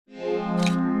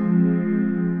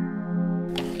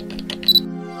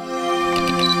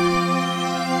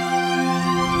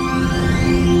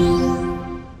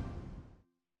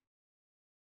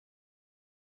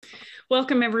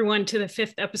Welcome, everyone, to the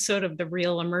 5th episode of the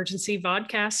Real Emergency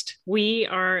Vodcast. We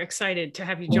are excited to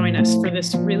have you join us for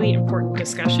this really important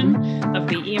discussion of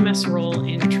the EMS role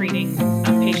in treating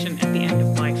a patient at the end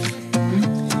of life.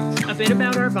 A bit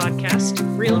about our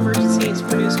vodcast. Real Emergency is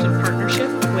produced in partnership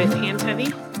with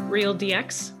HandHeavy, Real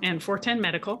DX, and 410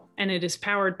 Medical, and it is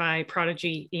powered by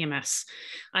Prodigy EMS.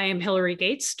 I am Hillary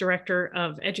Gates, Director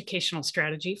of Educational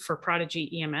Strategy for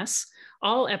Prodigy EMS.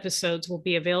 All episodes will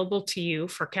be available to you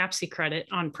for CAPC credit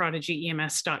on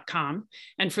prodigyems.com.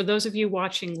 And for those of you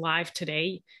watching live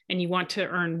today and you want to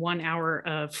earn 1 hour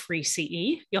of free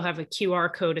CE, you'll have a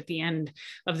QR code at the end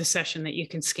of the session that you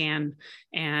can scan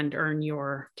and earn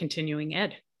your continuing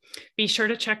ed. Be sure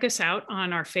to check us out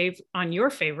on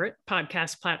your favorite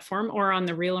podcast platform or on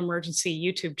the Real Emergency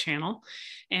YouTube channel.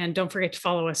 And don't forget to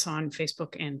follow us on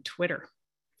Facebook and Twitter.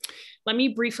 Let me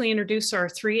briefly introduce our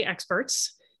three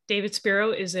experts. David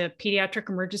Spiro is a pediatric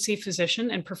emergency physician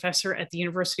and professor at the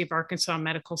University of Arkansas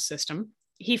Medical System.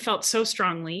 He felt so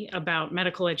strongly about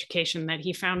medical education that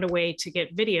he found a way to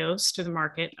get videos to the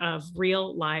market of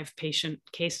real live patient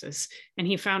cases, and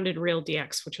he founded Real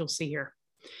DX, which you'll see here.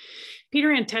 Peter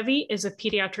Antevi is a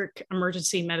pediatric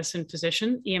emergency medicine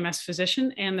physician, EMS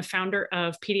physician, and the founder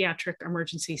of Pediatric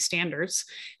Emergency Standards,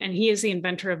 and he is the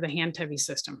inventor of the HandHeavy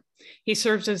system. He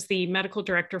serves as the medical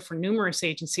director for numerous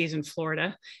agencies in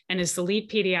Florida and is the lead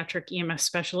pediatric EMS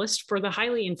specialist for the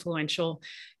highly influential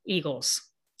Eagles.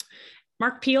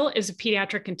 Mark Peel is a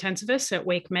pediatric intensivist at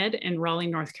Wake Med in Raleigh,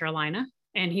 North Carolina,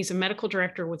 and he's a medical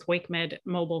director with Wake Med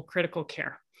Mobile Critical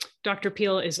Care. Dr.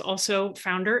 Peel is also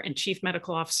founder and chief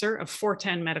medical officer of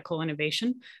 410 Medical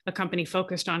Innovation, a company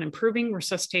focused on improving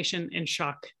resuscitation in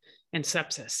shock and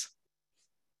sepsis.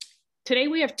 Today,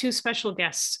 we have two special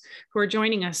guests who are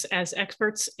joining us as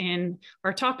experts in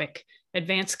our topic,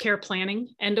 advanced care planning,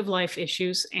 end-of-life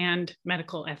issues, and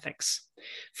medical ethics.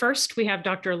 First, we have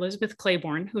Dr. Elizabeth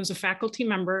Claiborne, who is a faculty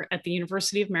member at the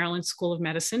University of Maryland School of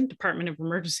Medicine, Department of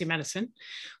Emergency Medicine,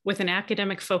 with an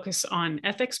academic focus on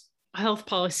ethics, health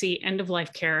policy,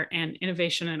 end-of-life care, and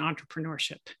innovation and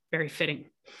entrepreneurship. Very fitting.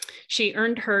 She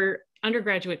earned her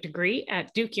undergraduate degree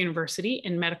at Duke University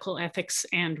in medical ethics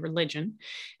and religion,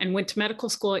 and went to medical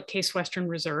school at Case Western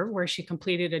Reserve, where she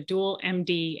completed a dual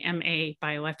MD, MA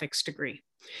bioethics degree.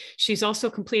 She's also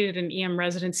completed an EM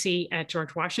residency at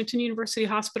George Washington University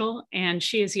Hospital, and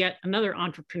she is yet another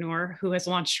entrepreneur who has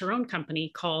launched her own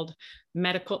company called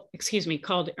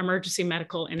Emergency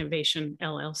Medical Innovation,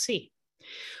 LLC.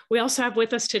 We also have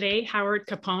with us today Howard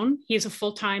Capone. He is a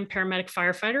full-time paramedic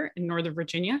firefighter in Northern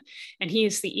Virginia, and he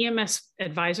is the EMS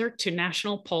advisor to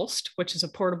National Pulsed, which is a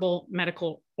portable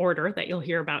medical order that you'll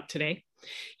hear about today.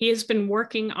 He has been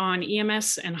working on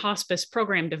EMS and hospice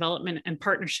program development and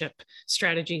partnership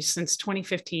strategies since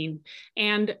 2015,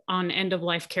 and on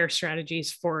end-of-life care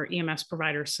strategies for EMS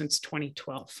providers since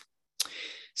 2012.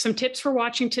 Some tips for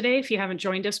watching today. If you haven't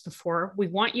joined us before, we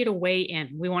want you to weigh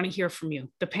in. We want to hear from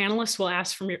you. The panelists will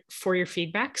ask for your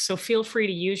feedback, so feel free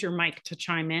to use your mic to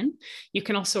chime in. You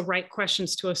can also write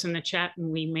questions to us in the chat, and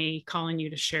we may call on you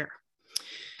to share.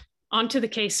 On to the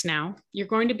case now. You're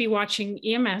going to be watching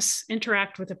EMS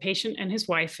interact with a patient and his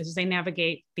wife as they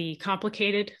navigate the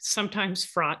complicated, sometimes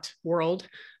fraught world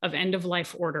of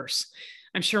end-of-life orders.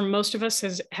 I'm sure most of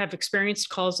us have experienced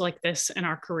calls like this in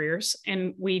our careers,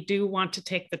 and we do want to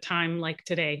take the time like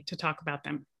today to talk about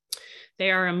them.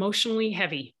 They are emotionally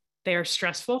heavy, they are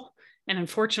stressful, and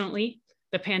unfortunately,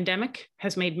 the pandemic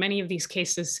has made many of these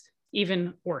cases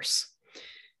even worse.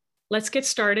 Let's get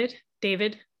started.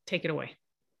 David, take it away.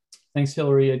 Thanks,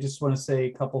 Hillary. I just want to say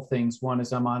a couple things. One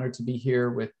is I'm honored to be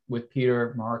here with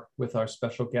Peter, Mark, with our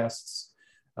special guests,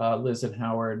 Liz and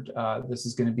Howard. This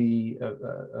is going to be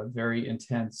a very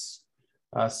intense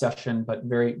session, but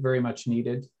very, very much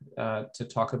needed to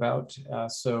talk about.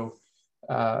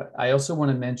 I also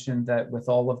want to mention that with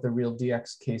all of the Real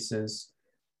DX cases,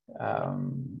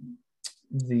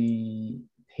 the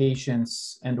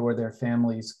patients and or their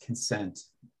families consent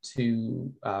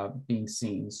to being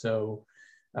seen. So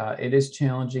it is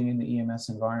challenging in the EMS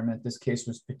environment. This case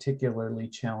was particularly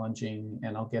challenging,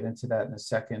 and I'll get into that in a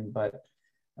second, but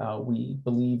we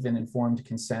believe in informed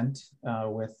consent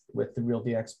with the Real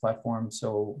DX platform.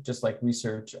 So just like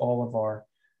research, all of our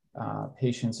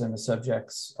patients and the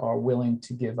subjects are willing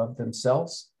to give of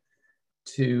themselves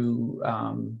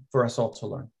for us all to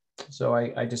learn. So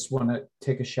I just want to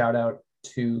take a shout out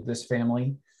to this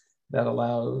family that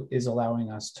is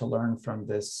allowing us to learn from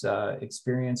this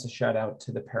experience. A shout out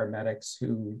to the paramedics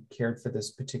who cared for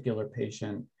this particular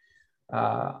patient.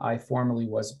 I formerly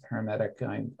was a paramedic.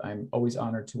 I'm always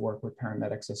honored to work with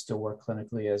paramedics. I still work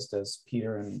clinically, as does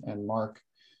Peter and Mark.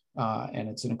 and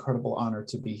it's an incredible honor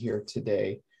to be here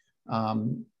today.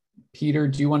 Peter,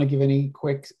 do you want to give any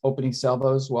quick opening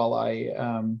salvos while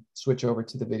I switch over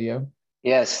to the video?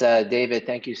 Yes, David,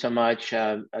 thank you so much.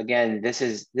 Again, this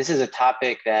is a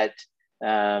topic that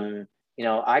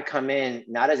I come in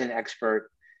not as an expert,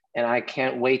 and I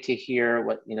can't wait to hear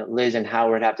what Liz and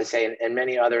Howard have to say, and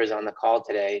many others on the call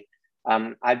today.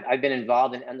 I've been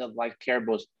involved in end-of-life care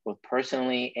both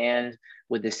personally and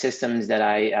with the systems that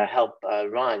I help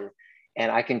run, and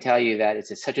I can tell you that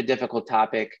it's such a difficult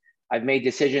topic. I've made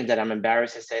decisions that I'm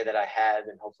embarrassed to say that I have,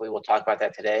 and hopefully we'll talk about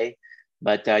that today.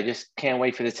 But I just can't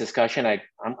wait for this discussion. I'm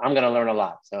going to learn a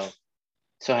lot.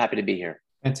 So happy to be here.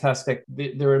 Fantastic.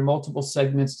 There are multiple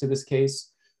segments to this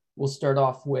case. We'll start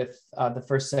off with the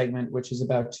first segment, which is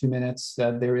about 2 minutes.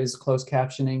 There is closed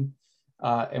captioning,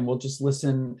 and we'll just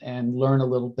listen and learn a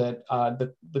little bit.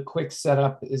 The quick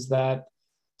setup is that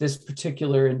this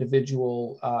particular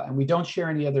individual, and we don't share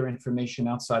any other information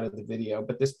outside of the video,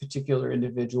 but this particular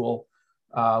individual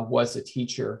was a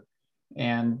teacher.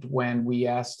 And when we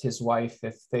asked his wife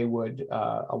if they would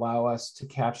allow us to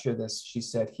capture this, she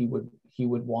said he would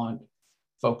want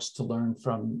folks to learn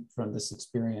from this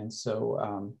experience.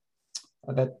 So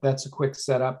that's a quick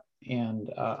setup,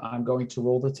 and I'm going to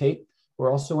roll the tape.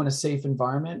 We're also in a safe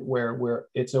environment where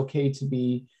it's okay to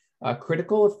be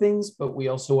critical of things, but we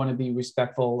also want to be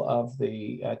respectful of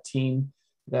the team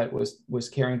that was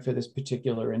caring for this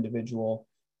particular individual.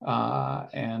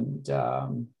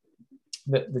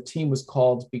 The team was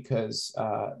called because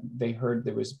they heard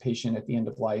there was a patient at the end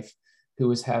of life who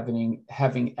was having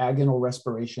agonal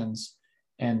respirations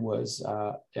and was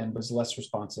less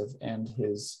responsive, and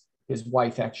his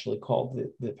wife actually called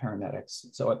the paramedics.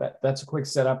 So that's a quick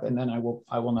setup, and then I will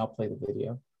now play the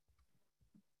video.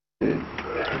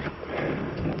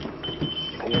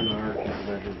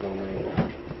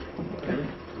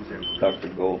 Dr.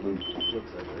 Golden.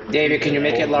 David, can you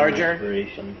make it larger?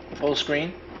 Full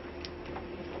screen?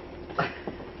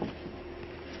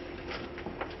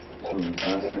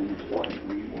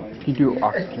 You do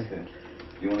oxygen.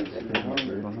 You want to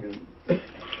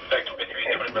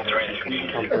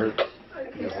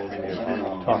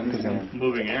talk to them.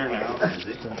 Moving air now.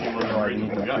 You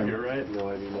got here, right? No,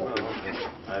 I do not.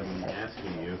 I'm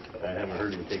asking you. I haven't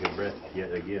heard you take a breath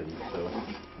yet again, so.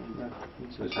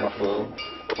 It's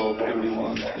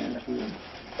 12:31.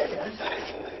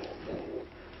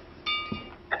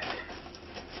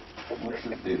 What's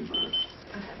the date of birth?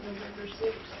 November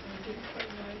 6th,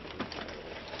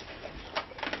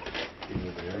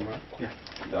 1929. Yeah.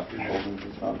 Dr. Golden's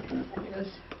is doctor. Yes.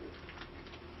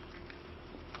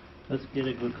 Let's get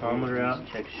a glucometer out.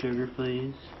 Check sugar,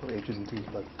 please. H's and T's,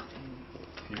 but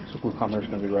so glucometer is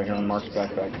going to be right here on Mark's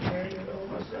backpack.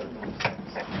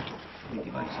 He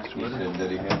said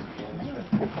that he has.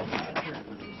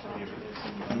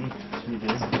 You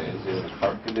did. Is it a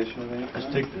heart condition of any kind?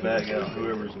 Just take the bag out.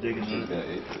 Whoever's digging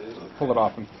it. Pull it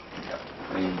off him.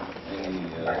 Any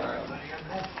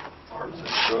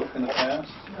stroke in the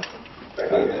past?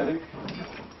 Diabetic?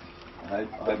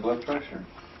 High blood pressure?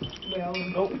 Well,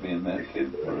 Nope. Being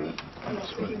medicated for it.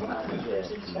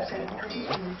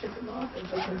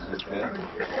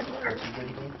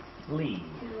 Lee.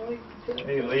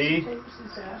 Hey, Lee.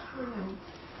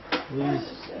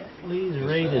 Lee's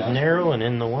rate is narrow and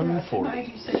in the 140s.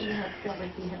 He said he felt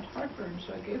like he had heartburn,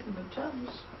 so I gave him a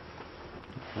Tums.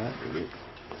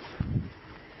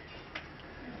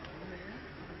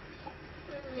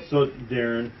 So,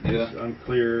 Darren, Yeah. it's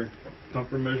unclear.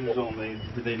 Comfort measures only.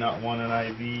 Do they not want an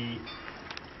IV?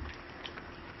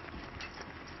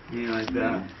 Anything like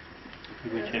that?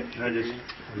 Can we check? I just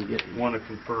want to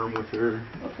confirm with her.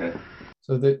 Okay.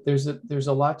 So there's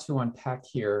a lot to unpack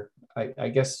here. I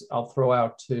guess I'll throw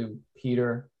out to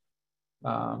Peter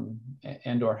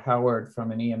and or Howard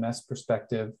from an EMS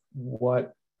perspective.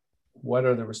 What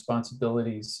are the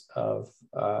responsibilities of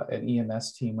an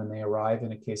EMS team when they arrive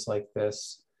in a case like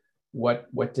this?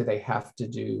 What do they have to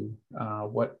do?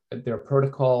 What their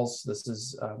protocols?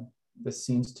 This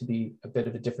seems to be a bit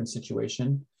of a different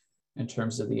situation in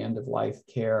terms of the end of life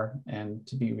care, and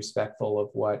to be respectful of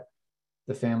what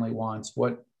the family wants.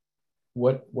 What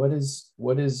is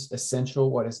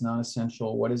essential? What is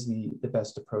non-essential? What is the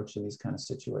best approach in these kind of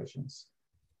situations?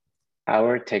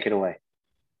 Howard, take it away.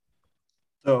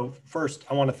 So first,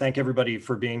 I want to thank everybody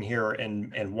for being here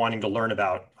and wanting to learn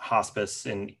about hospice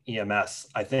and EMS.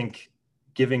 I think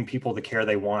giving people the care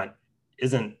they want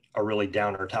isn't a really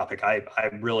downer topic. I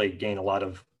really gain a lot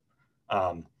of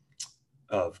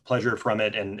pleasure from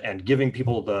it, and giving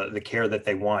people the care that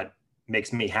they want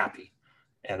makes me happy.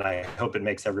 And I hope it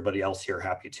makes everybody else here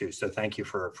happy too. So thank you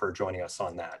for joining us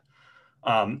on that.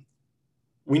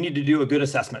 we need to do a good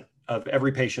assessment of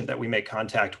every patient that we make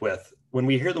contact with. When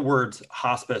we hear the words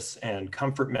hospice and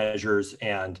comfort measures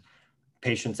and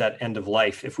patients at end of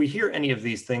life, if we hear any of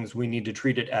these things, we need to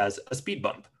treat it as a speed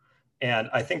bump. And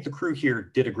I think the crew here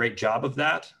did a great job of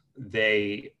that.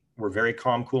 They were very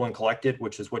calm, cool, and collected,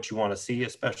 which is what you want to see,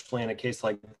 especially in a case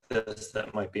like this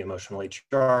that might be emotionally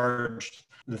charged.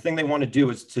 The thing they want to do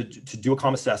is to do a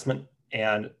calm assessment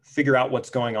and figure out what's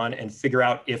going on and figure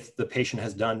out if the patient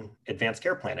has done advanced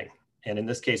care planning. And in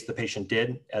this case, the patient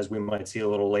did, as we might see a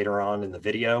little later on in the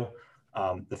video.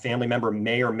 The family member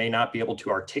may or may not be able to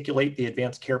articulate the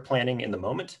advanced care planning in the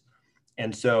moment.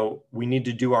 And so we need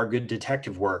to do our good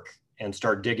detective work and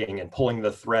start digging and pulling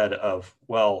the thread of,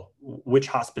 well, which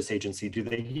hospice agency do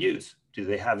they use? Do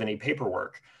they have any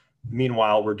paperwork?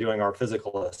 Meanwhile, we're doing our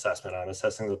physical assessment. I'm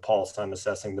assessing the pulse, I'm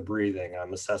assessing the breathing,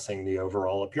 I'm assessing the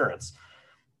overall appearance.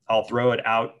 I'll throw it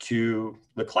out to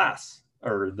the class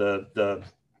or the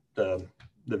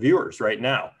viewers right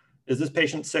now. Is this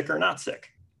patient sick or not sick?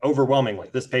 Overwhelmingly,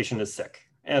 this patient is sick.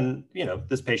 And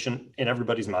this patient in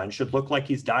everybody's mind should look like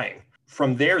he's dying.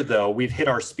 From there, though, we've hit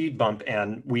our speed bump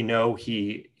and we know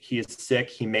he is sick.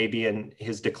 He may be in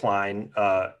his decline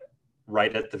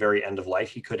right at the very end of life.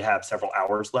 He could have several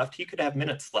hours left. He could have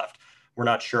minutes left. We're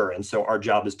not sure. And so our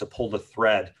job is to pull the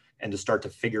thread and to start to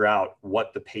figure out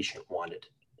what the patient wanted.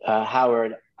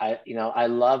 Howard, I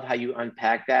love how you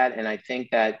unpack that. And I think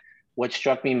that what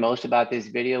struck me most about this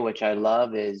video, which I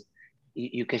love, is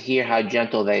you could hear how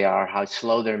gentle they are, how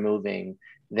slow they're moving.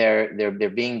 They're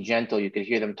being gentle. You could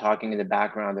hear them talking in the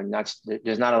background.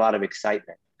 There's not a lot of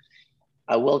excitement.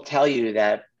 I will tell you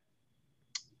that,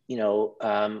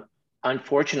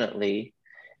 unfortunately,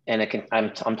 and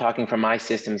I'm talking from my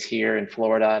systems here in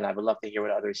Florida, and I would love to hear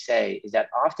what others say, is that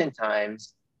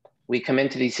oftentimes we come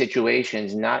into these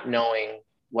situations not knowing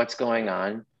what's going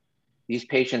on. These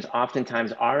patients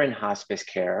oftentimes are in hospice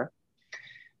care,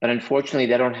 but unfortunately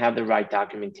they don't have the right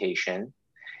documentation.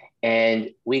 And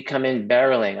we come in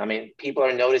barreling. I mean, people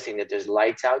are noticing that there's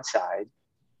lights outside.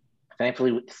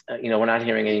 Thankfully, we're not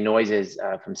hearing any noises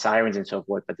from sirens and so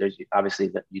forth, but there's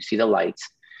obviously, you see the lights.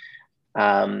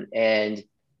 And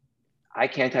I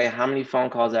can't tell you how many phone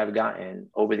calls I've gotten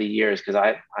over the years, because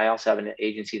I also have an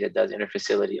agency that does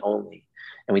interfacility only.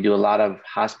 And we do a lot of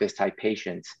hospice type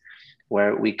patients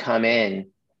where we come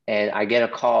in and I get a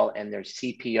call and there's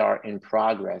CPR in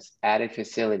progress at a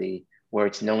facility where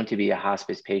it's known to be a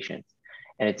hospice patient.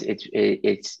 And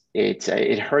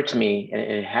it hurts me, and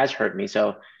it has hurt me.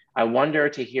 So I wonder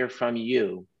to hear from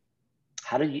you,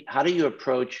 how do you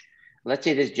approach, let's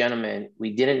say this gentleman,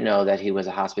 we didn't know that he was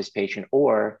a hospice patient,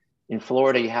 or in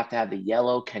Florida, you have to have the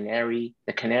canary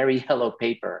yellow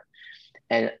paper.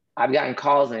 And I've gotten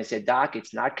calls and I said, Doc,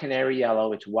 it's not canary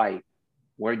yellow, it's white.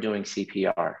 We're doing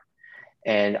CPR.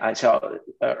 And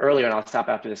earlier, and I'll stop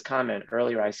after this comment,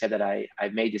 earlier I said that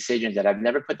I've made decisions that I've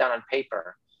never put down on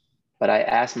paper, but I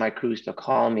ask my crews to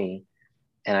call me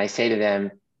and I say to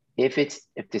them, if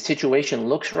the situation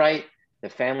looks right, the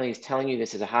family is telling you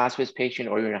this is a hospice patient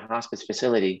or you're in a hospice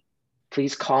facility,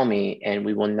 please call me and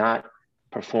we will not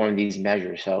perform these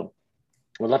measures. So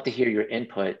we'd love to hear your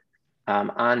input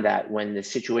on that when the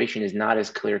situation is not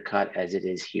as clear cut as it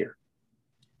is here.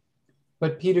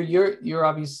 But Peter, you're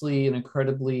obviously an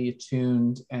incredibly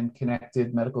attuned and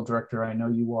connected medical director. I know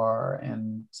you are,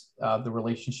 and the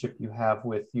relationship you have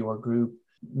with your group.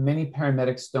 Many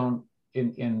paramedics don't,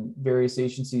 in various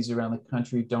agencies around the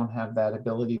country, don't have that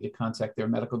ability to contact their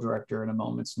medical director in a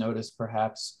moment's notice,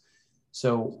 perhaps.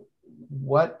 So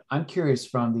I'm curious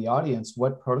from the audience,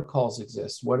 what protocols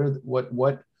exist? What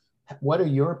are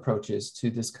your approaches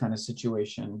to this kind of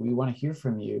situation? We want to hear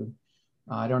from you.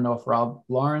 I don't know if Rob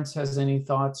Lawrence has any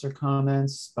thoughts or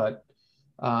comments, but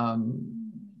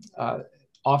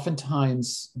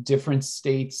oftentimes different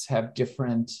states have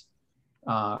different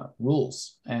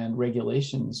rules and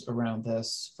regulations around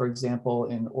this. For example,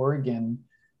 in Oregon,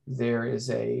 there is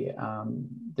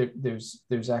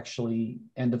there's actually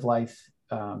end of life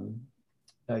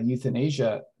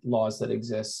euthanasia laws that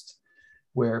exist,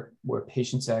 where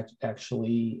patients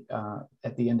actually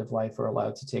at the end of life are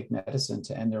allowed to take medicine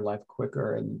to end their life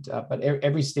quicker. And but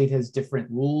every state has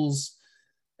different rules,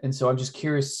 and so I'm just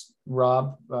curious,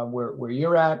 Rob, where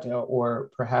you're at, or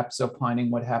perhaps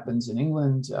opining what happens in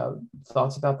England.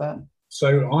 Thoughts about that?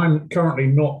 So I'm currently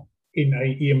not in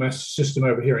a EMS system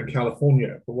over here in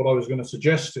California, but what I was going to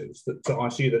suggest is that I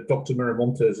see that Dr.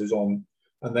 Miramontes is on,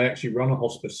 and they actually run a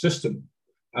hospice system.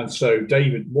 And so,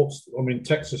 David,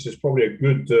 Texas is probably a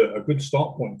good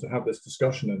start point to have this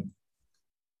discussion in.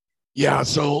 Yeah,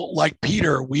 so like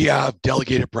Peter, we have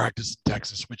delegated practice in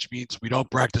Texas, which means we don't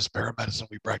practice paramedicine,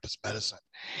 we practice medicine.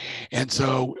 And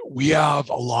so we have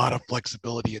a lot of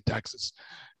flexibility in Texas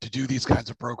to do these kinds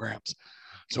of programs.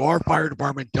 So our fire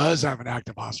department does have an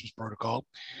active hospice protocol.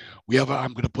 We have,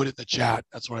 I'm going to put it in the chat.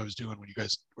 That's what I was doing when you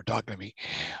guys were talking to me.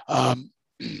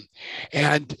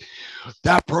 And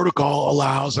that protocol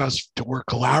allows us to work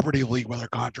collaboratively with our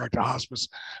contracted hospice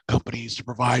companies to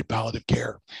provide palliative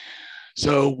care.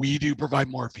 So we do provide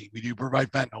morphine, we do provide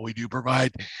fentanyl, we do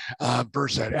provide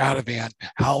Versed, Ativan,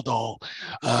 Haldol.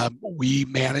 We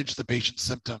manage the patient's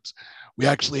symptoms. We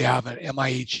actually have an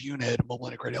MIH unit, a mobile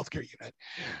integrated healthcare unit,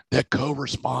 that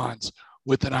co-responds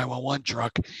with the 911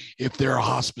 truck if they're a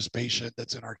hospice patient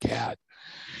that's in our CAD.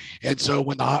 And so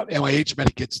when the MIH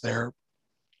medic gets there,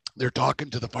 they're talking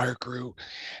to the fire crew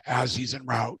as he's en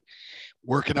route,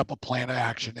 working up a plan of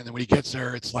action. And then when he gets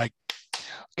there, it's like,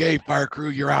 okay, fire crew,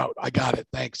 you're out. I got it.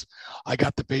 Thanks. I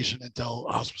got the patient until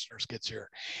the hospice nurse gets here.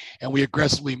 And we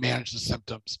aggressively manage the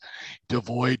symptoms to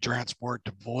avoid transport,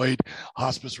 to avoid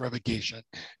hospice revocation,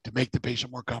 to make the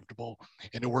patient more comfortable,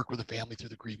 and to work with the family through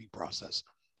the grieving process.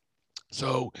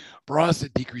 So for us,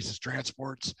 it decreases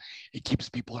transports. It keeps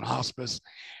people in hospice.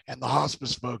 And the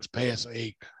hospice folks pay us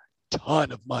a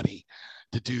ton of money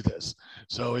to do this.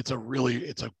 So it's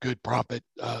a good profit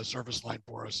service line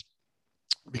for us,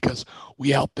 because we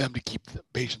help them to keep the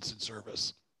patients in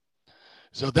service.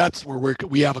 So that's where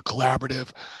we have a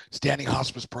collaborative standing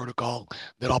hospice protocol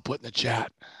that I'll put in the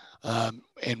chat.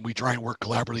 And we try and work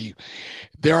collaboratively.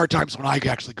 There are times when I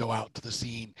actually go out to the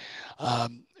scene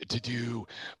to do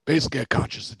basically a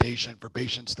conscious sedation for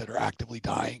patients that are actively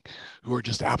dying, who are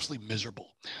just absolutely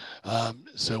miserable.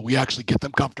 So we actually get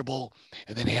them comfortable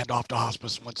and then hand off to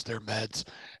hospice once their meds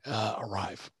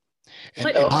arrive. And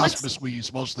in hospice, we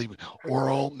use mostly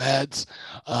oral meds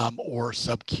or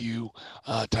sub-Q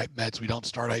type meds. We don't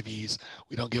start IVs.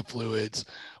 We don't give fluids.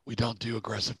 We don't do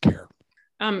aggressive care.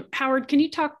 Howard, can you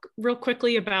talk real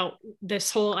quickly about this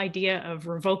whole idea of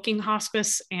revoking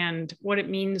hospice and what it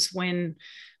means when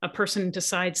a person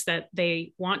decides that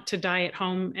they want to die at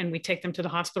home and we take them to the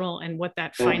hospital, and what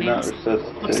that finance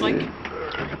looks like?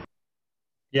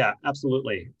 Yeah,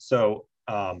 absolutely. So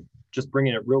just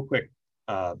bringing it real quick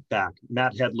back,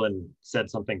 Matt Hedlund said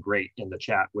something great in the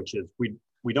chat, which is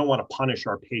we don't want to punish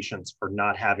our patients for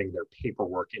not having their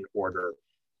paperwork in order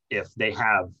if they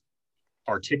have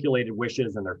articulated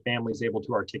wishes and their family's able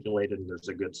to articulate it and there's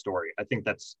a good story. I think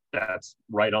that's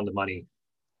right on the money.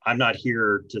 I'm not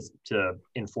here to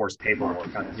enforce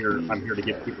paperwork. I'm here to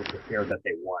give people the care that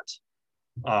they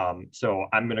want. So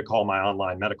I'm going to call my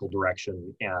online medical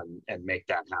direction and make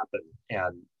that happen.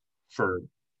 And for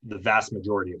the vast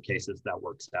majority of cases, that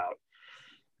works out.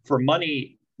 For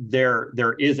money, there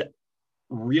is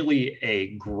really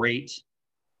a great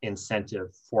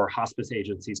incentive for hospice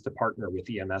agencies to partner with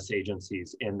EMS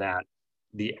agencies, in that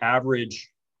the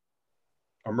average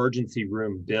emergency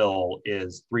room bill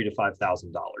is $3,000 to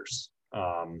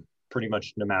 $5,000. Pretty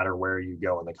much no matter where you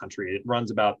go in the country, it runs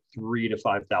about $3,000 to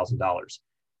 $5,000.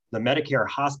 The Medicare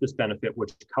hospice benefit,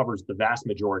 which covers the vast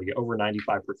majority, over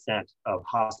 95% of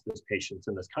hospice patients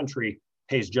in this country,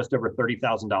 pays just over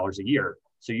 $30,000 a year.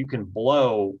 So you can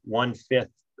blow 1/5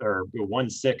 or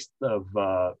 1/6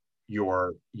 of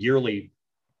your yearly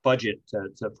budget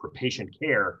for patient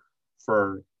care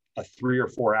for a 3 or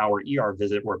 4 hour ER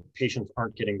visit where patients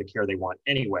aren't getting the care they want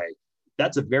anyway.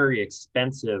 That's a very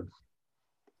expensive,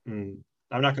 I'm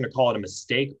not going to call it a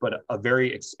mistake, but a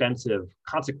very expensive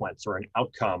consequence or an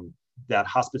outcome that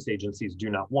hospice agencies do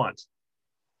not want.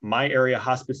 My area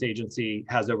hospice agency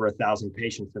has over 1,000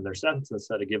 patients in their census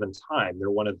at a given time.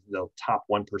 They're one of the top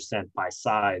 1% by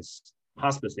size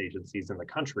hospice agencies in the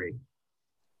country.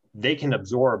 They can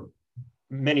absorb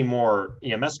many more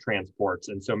EMS transports.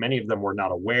 And so many of them were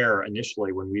not aware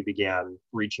initially when we began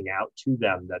reaching out to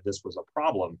them that this was a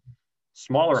problem.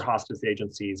 Smaller hospice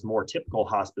agencies, more typical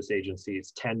hospice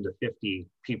agencies, 10 to 50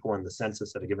 people in the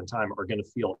census at a given time, are going to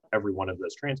feel every one of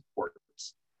those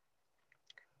transports.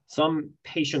 Some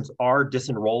patients are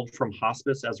disenrolled from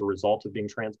hospice as a result of being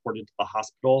transported to the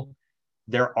hospital.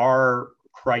 There are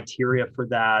criteria for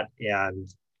that,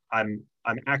 and I'm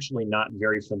actually not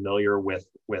very familiar with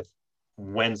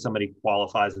when somebody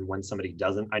qualifies and when somebody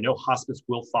doesn't. I know hospice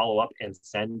will follow up and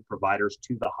send providers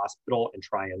to the hospital and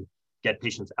try and get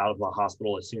patients out of the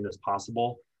hospital as soon as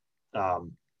possible,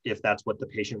 if that's what the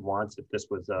patient wants, if this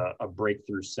was a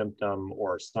breakthrough symptom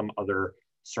or some other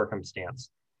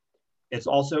circumstance. It's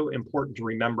also important to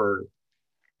remember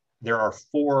there are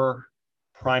 4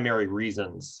 primary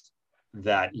reasons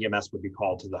that EMS would be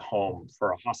called to the home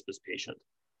for a hospice patient.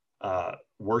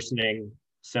 Worsening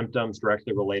symptoms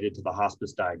directly related to the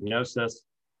hospice diagnosis,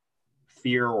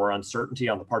 fear or uncertainty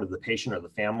on the part of the patient or the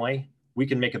family, we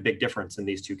can make a big difference in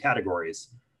these two categories.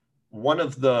 One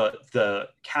of the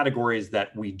categories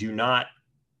that we do not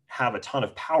have a ton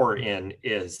of power in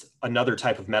is another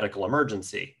type of medical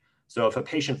emergency. So if a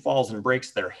patient falls and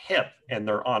breaks their hip and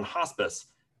they're on hospice,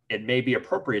 it may be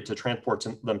appropriate to transport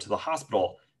them to the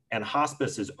hospital, and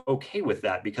hospice is okay with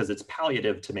that because it's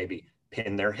palliative to maybe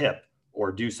pin their hip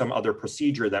or do some other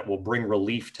procedure that will bring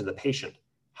relief to the patient.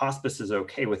 Hospice is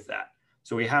okay with that.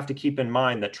 So we have to keep in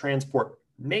mind that transport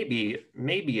may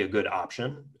be a good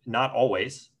option, not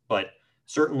always, but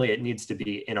certainly it needs to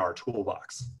be in our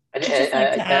toolbox. I'd just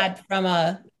like to add from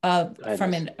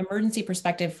an emergency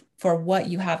perspective, for what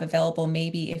you have available,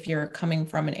 maybe if you're coming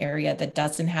from an area that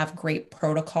doesn't have great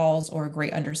protocols or a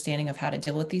great understanding of how to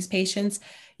deal with these patients,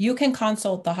 you can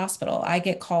consult the hospital. I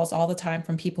get calls all the time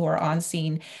from people who are on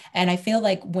scene. And I feel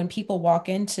like when people walk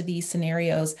into these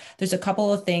scenarios, there's a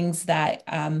couple of things that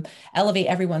elevate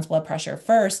everyone's blood pressure.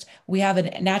 First, we have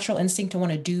a natural instinct to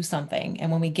want to do something.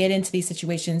 And when we get into these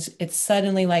situations, it's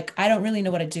suddenly like, I don't really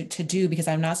know what to do because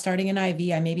I'm not starting an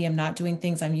IV. Maybe I'm not doing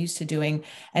things I'm used to doing.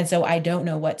 And so I don't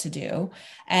know what to do.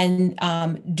 And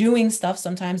doing stuff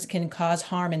sometimes can cause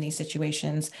harm in these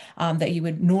situations that you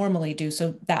would normally do.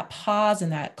 So that pause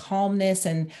and that calmness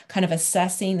and kind of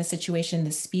assessing the situation,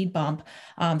 the speed bump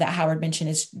that Howard mentioned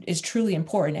is truly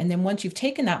important. And then once you've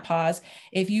taken that pause,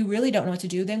 if you really don't know what to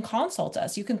do, then consult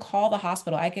us. You can call the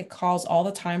hospital. I get calls all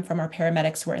the time from our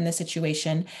paramedics who are in this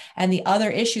situation. And the other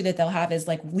issue that they'll have is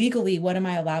like, legally, what am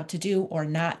I allowed to do or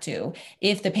not do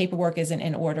if the paperwork isn't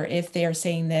in order, if they're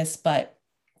saying this, but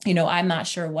I'm not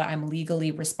sure what I'm legally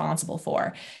responsible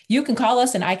for. You can call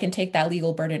us and I can take that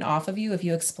legal burden off of you. If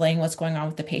you explain what's going on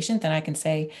with the patient, then I can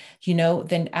say,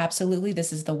 then absolutely,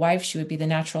 this is the wife. She would be the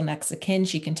natural next of kin.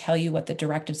 She can tell you what the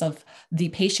directives of the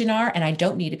patient are, and I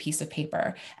don't need a piece of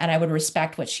paper. And I would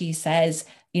respect what she says,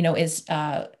 is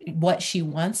what she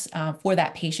wants for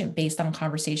that patient based on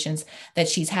conversations that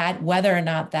she's had, whether or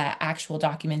not that actual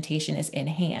documentation is in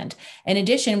hand. In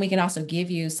addition, we can also give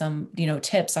you some,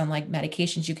 tips on like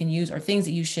medications you can use or things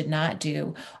that you should not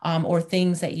do, or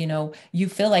things that, you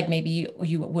feel like maybe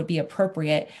you would be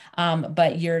appropriate,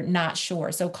 but you're not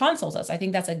sure. So consult us. I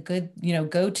think that's a good,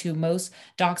 go-to. Most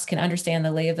docs can understand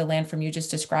the lay of the land from you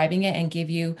just describing it and give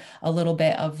you a little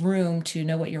bit of room to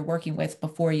know what you're working with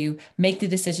before you make the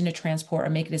decision to transport or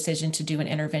make a decision to do an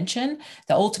intervention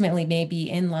that ultimately may be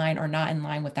in line or not in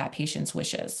line with that patient's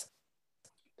wishes.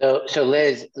 So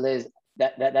Liz,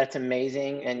 that's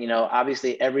amazing. And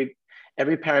obviously every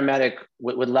paramedic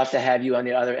would love to have you on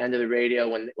the other end of the radio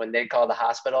when they call the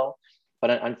hospital, but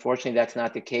unfortunately that's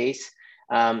not the case.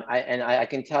 I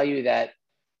can tell you that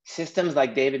systems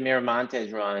like David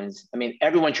Miramontes runs,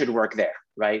 everyone should work there,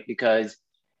 right? Because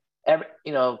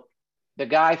the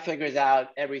guy figures out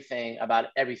everything about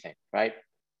everything, right?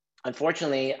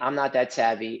 Unfortunately, I'm not that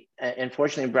savvy.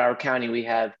 Unfortunately, in Broward County, we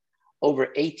have over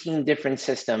 18 different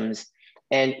systems,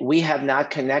 and we have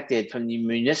not connected from the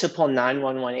municipal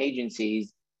 911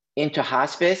 agencies into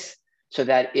hospice, so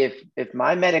that if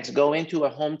my medics go into a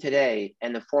home today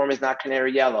and the form is not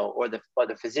canary yellow or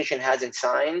the physician hasn't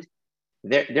signed,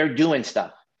 they're doing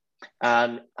stuff.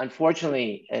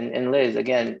 Unfortunately, and Liz,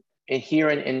 again, here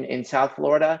in South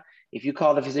Florida, if you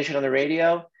call the physician on the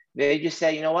radio, they just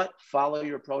say, you know what, follow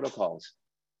your protocols.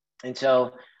 And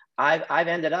so I've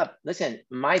ended up, listen,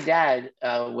 my dad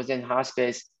was in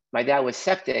hospice. My dad was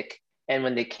septic. And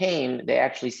when they came, they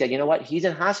actually said, you know what, he's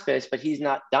in hospice, but he's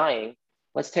not dying.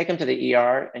 Let's take him to the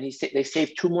ER. And they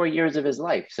saved 2 more years of his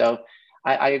life. So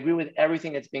I agree with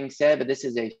everything that's being said, but this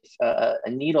is a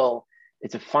needle.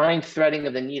 It's a fine threading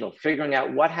of the needle, figuring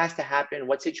out what has to happen,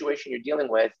 what situation you're dealing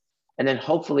with, and then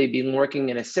hopefully be working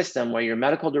in a system where your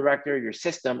medical director, your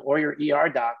system, or your ER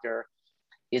doctor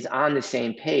is on the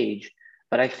same page.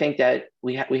 But I think that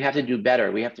we have to do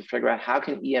better. We have to figure out how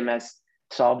can EMS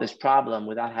solve this problem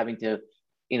without having to,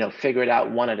 figure it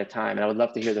out one at a time. And I would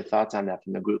love to hear the thoughts on that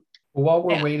from the group. While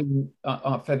we're waiting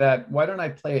for that, why don't I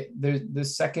play it? There's the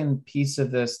second piece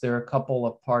of this. There are a couple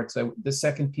of parts. The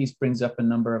second piece brings up a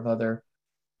number of other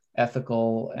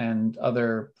ethical and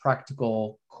other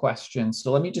practical questions.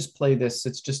 So let me just play this.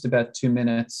 It's just about 2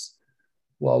 minutes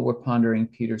while we're pondering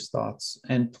Peter's thoughts.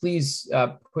 And please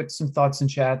put some thoughts in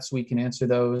chat so we can answer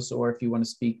those, or if you want to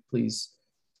speak, please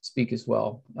speak as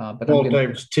well. But while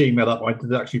David's teeing that up, I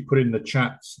did actually put in the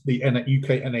chat the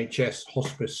UK NHS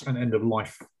hospice and end of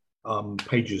life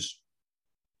pages.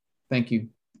 Thank you.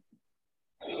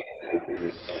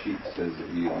 This sheet says that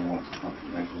you don't want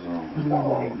confirmations on.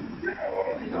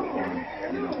 You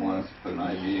don't want us to put an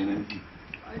IV in it.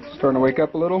 Starting to wake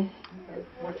up a little?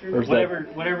 Or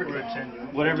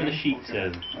whatever the sheet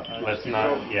says. Let's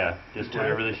not, yeah, just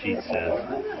whatever the sheet says.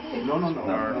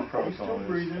 No protocol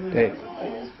is. Hey.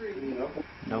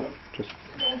 No,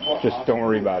 just don't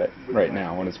worry about it right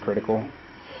now when it's critical.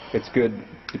 It's good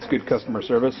customer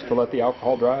service to let the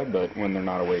alcohol drive, but when they're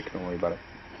not awake, don't worry about it.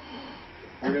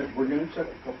 We're gonna check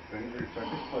a couple things. We're gonna check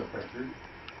his blood pressure.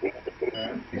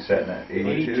 Okay. He's setting at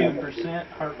 82%,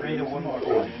 heart rate of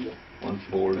 140.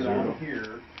 140. Down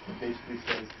here, it basically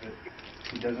says that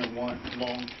he doesn't want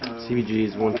long-term. CBG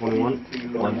is 121.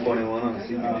 121 on the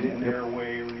CBG. An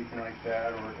airway or anything like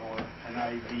that, or an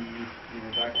IV,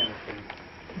 that kind of thing.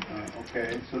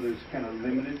 Okay, so there's kind of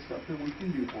limited stuff that we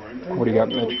can do for him. What do you got,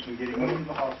 Mitch? We can get him into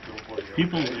the hospital for you.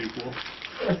 People's equal.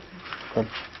 Okay.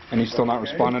 And he's still not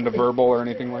responding to verbal or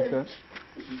anything like that?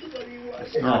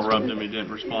 Snarl rubbed him, he didn't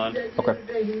respond. Okay.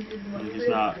 He's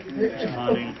not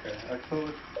responding.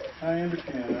 I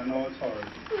understand, I know it's hard.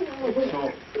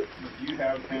 So, do you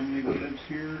have family that lives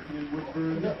here in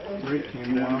Woodburn? Rick Do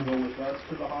came you want down. to go with us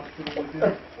to the hospital with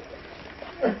him?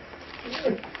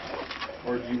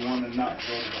 Or do you want to not go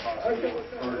to the hospital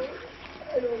first?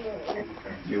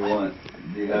 Do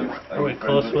you have? Are we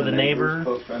close with the neighbor?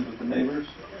 Close friends with the neighbors?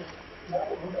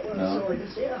 No.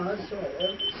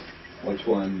 Which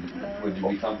one would you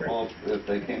be comfortable if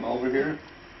they came over here?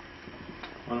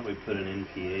 Why don't we put an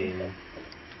NPA in?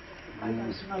 I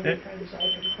got some other friends I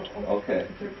can call. Okay.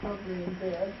 They're probably in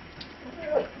bed.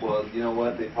 Well, you know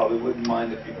what? They probably wouldn't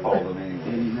mind if you called them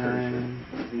anyway.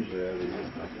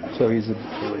 So he's a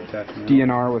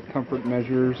DNR with comfort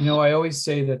measures. You know, I always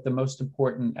say that the most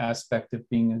important aspect of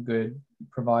being a good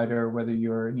provider, whether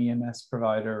you're an EMS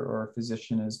provider or a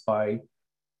physician, is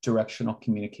bi-directional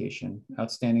communication,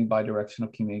 outstanding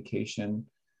bi-directional communication,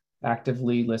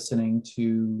 actively listening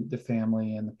to the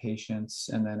family and the patients,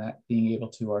 and then being able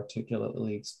to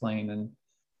articulately explain. And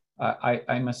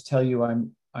I must tell you,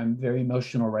 I'm very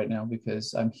emotional right now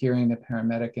because I'm hearing the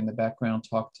paramedic in the background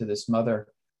talk to this mother,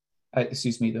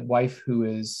 the wife, who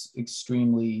is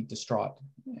extremely distraught.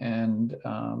 And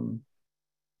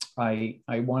I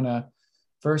want to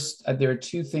first, there are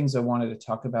two things I wanted to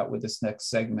talk about with this next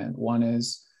segment. One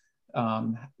is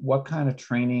what kind of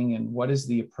training and what is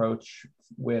the approach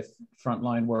with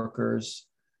frontline workers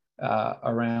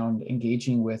around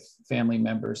engaging with family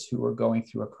members who are going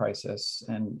through a crisis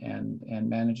and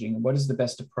managing, what is the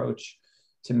best approach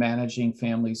to managing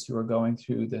families who are going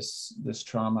through this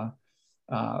trauma,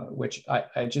 which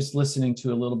I just listening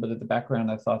to a little bit of the background,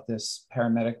 I thought this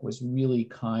paramedic was really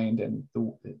kind and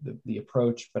the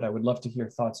approach, but I would love to hear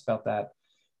thoughts about that.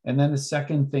 And then the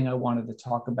second thing I wanted to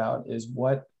talk about is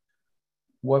what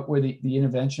were the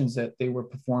interventions that they were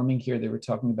performing here? They were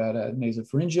talking about a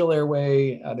nasopharyngeal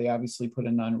airway. They obviously put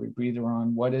a non-rebreather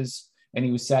on. And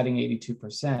he was satting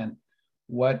 82%.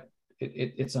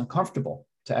 It's uncomfortable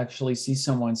to actually see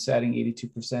someone satting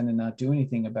 82% and not do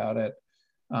anything about it.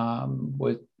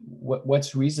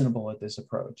 What's reasonable at this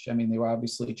approach? I mean, they were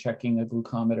obviously checking a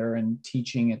glucometer and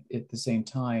teaching it at the same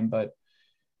time, but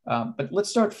let's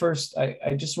start first.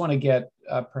 I just want to get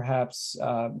perhaps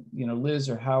Liz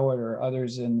or Howard or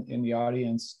others in the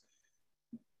audience.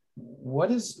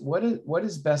 What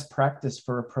is best practice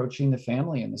for approaching the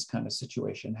family in this kind of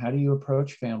situation? How do you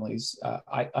approach families?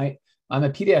 I'm a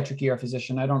pediatric ER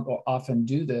physician. I don't often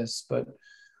do this, but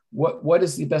what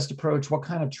is the best approach? What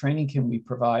kind of training can we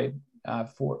provide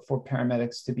for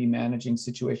paramedics to be managing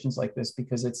situations like this?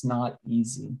 Because it's not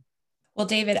easy. Well,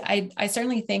 David, I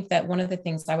certainly think that one of the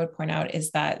things I would point out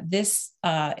is that this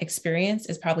experience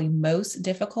is probably most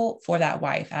difficult for that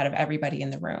wife out of everybody in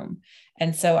the room.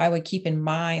 And so I would keep in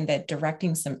mind that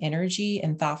directing some energy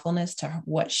and thoughtfulness to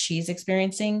what she's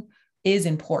experiencing is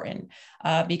important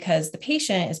because the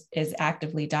patient is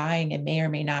actively dying and may or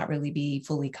may not really be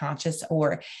fully conscious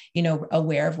or,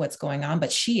 aware of what's going on,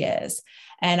 but she is.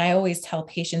 And I always tell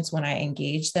patients when I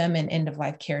engage them in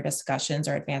end-of-life care discussions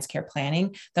or advanced care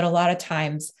planning that a lot of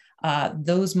times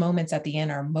those moments at the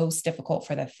end are most difficult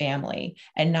for the family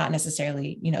and not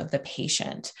necessarily, the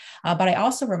patient. But I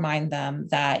also remind them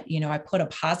that, I put a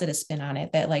positive spin on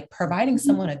it, that like providing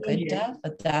someone a good death, a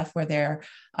death where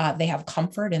they have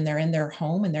comfort and they're in their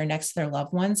home and they're next to their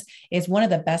loved ones is one of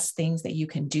the best things that you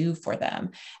can do for them.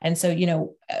 And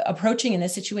so, approaching in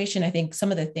this situation, I think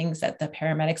some of the things that the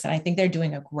paramedics, and I think they're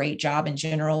doing a great job in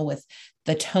general with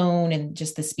the tone and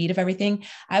just the speed of everything,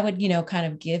 I would, kind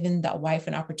of given the wife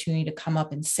an opportunity to come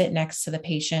up and sit next to the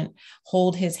patient,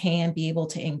 hold his hand, be able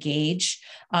to engage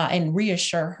and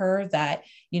reassure her that,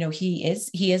 he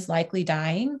is likely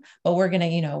dying, but we're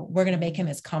going to make him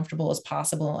as comfortable as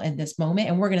possible in this moment.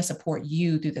 And we're going to support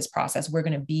you through this process. We're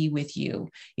going to be with you,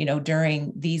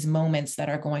 during these moments that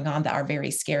are going on that are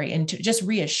very scary, and to just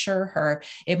reassure her,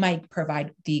 it might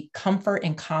provide the comfort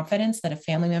and confidence that a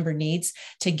family member needs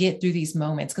to get through these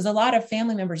moments. Because a lot of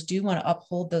family members do want to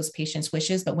uphold those patients'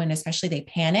 wishes, but when especially they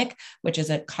panic, which is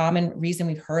a common reason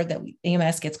we've heard that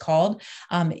EMS gets called,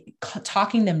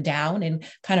 talking them down and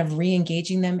kind of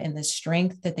re-engaging them in the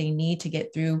strength that they need to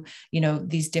get through,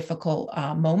 these difficult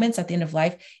moments at the end of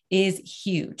life is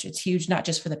huge. It's huge, not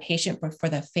just for the patient, but for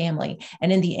the family.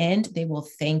 And in the end, they will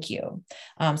thank you.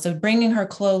 So bringing her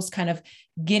close, kind of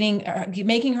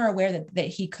making her aware that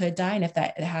he could die. And if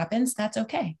that happens, that's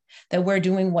okay, that we're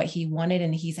doing what he wanted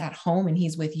and he's at home and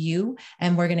he's with you.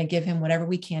 And we're going to give him whatever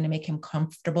we can to make him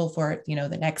comfortable for,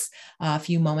 the next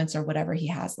few moments or whatever he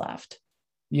has left.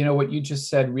 What you just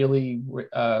said really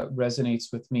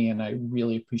resonates with me, and I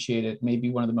really appreciate it. Maybe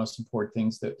one of the most important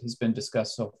things that has been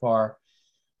discussed so far.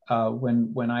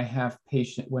 When I have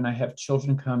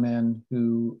children come in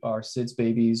who are SIDS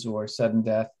babies or sudden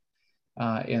death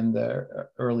in the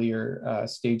earlier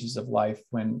stages of life,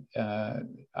 when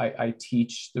I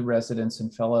teach the residents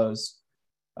and fellows,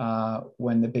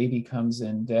 when the baby comes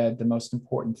in dead, the most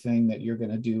important thing that you're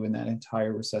going to do in that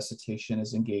entire resuscitation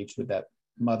is engage with that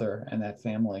mother and that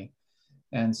family.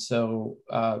 And so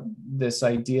this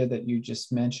idea that you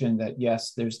just mentioned, that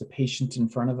yes, there's the patient in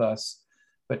front of us,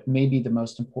 but maybe the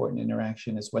most important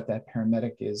interaction is what that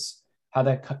paramedic is, how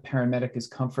that paramedic is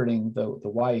comforting the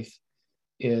wife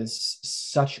is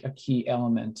such a key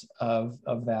element of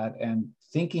that. And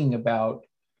thinking about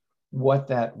what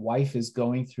that wife is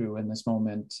going through in this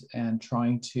moment and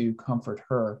trying to comfort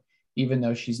her, even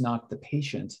though she's not the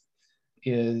patient,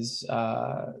 is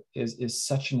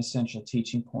such an essential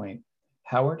teaching point.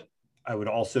 Howard? I would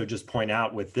also just point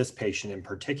out with this patient in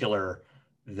particular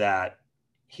that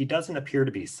he doesn't appear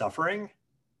to be suffering.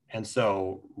 And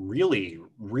so really,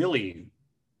 really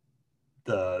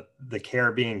the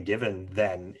care being given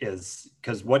then is,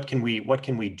 because what can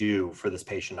we do for this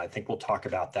patient? I think we'll talk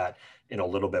about that in a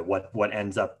little bit, what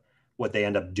they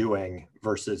end up doing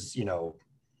versus,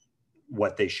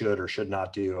 what they should or should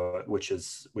not do, which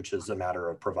is a matter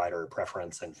of provider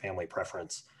preference and family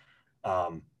preference.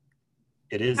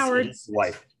 It is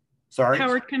life. Sorry,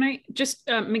 Howard, can I just,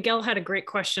 Miguel had a great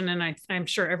question, and I'm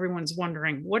sure everyone's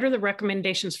wondering, what are the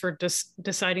recommendations for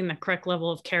deciding the correct level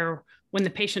of care when the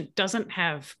patient doesn't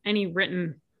have any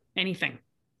written anything?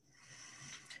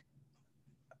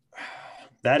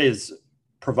 That is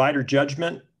provider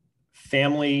judgment,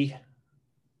 family,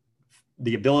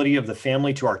 the ability of the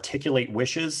family to articulate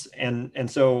wishes.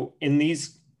 And so in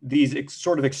these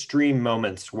sort of extreme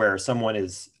moments where someone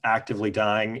is actively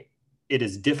dying, it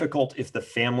is difficult if the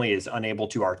family is unable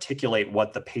to articulate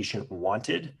what the patient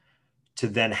wanted to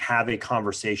then have a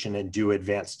conversation and do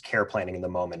advanced care planning in the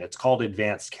moment. It's called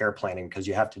advanced care planning because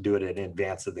you have to do it in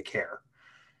advance of the care.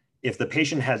 If the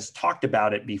patient has talked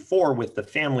about it before with the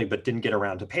family but didn't get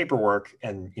around to paperwork,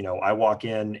 and I walk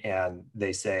in and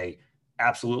they say,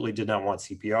 absolutely did not want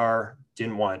CPR,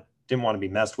 didn't want to be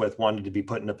messed with, wanted to be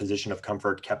put in a position of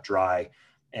comfort, kept dry,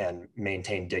 and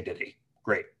maintain dignity.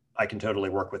 Great, I can totally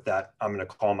work with that. I'm going to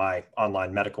call my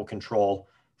online medical control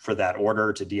for that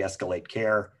order to de-escalate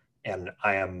care, and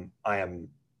I am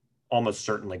almost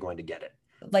certainly going to get it.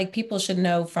 Like, people should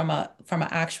know from an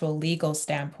actual legal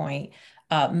standpoint,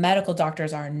 medical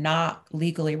doctors are not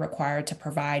legally required to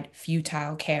provide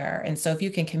futile care. And so if you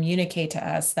can communicate to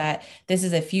us that this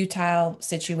is a futile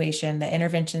situation, the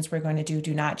interventions we're going to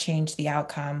do not change the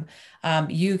outcome,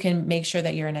 you can make sure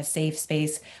that you're in a safe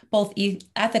space, both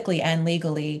ethically and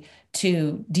legally,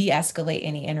 to de-escalate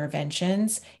any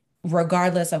interventions,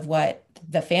 regardless of what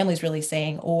the family's really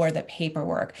saying or the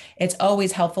paperwork. It's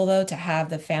always helpful, though, to have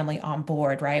the family on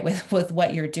board, right, with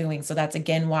what you're doing. So that's,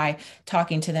 again, why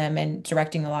talking to them and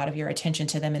directing a lot of your attention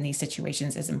to them in these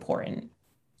situations is important.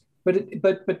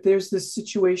 But there's this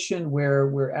situation where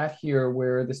we're at here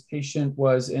where this patient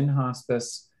was in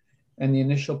hospice, and the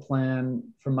initial plan,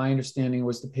 from my understanding,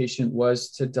 was the patient was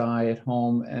to die at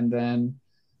home, and then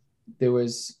there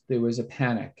was a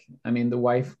panic. I mean, the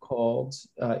wife called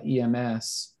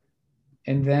EMS.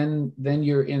 And then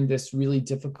you're in this really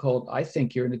difficult, I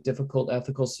think you're in a difficult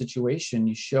ethical situation.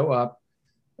 You show up,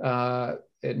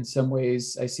 in some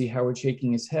ways, I see Howard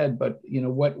shaking his head, but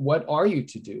what are you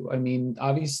to do? I mean,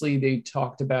 obviously they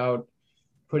talked about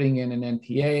putting in an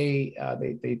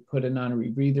NPA, they put a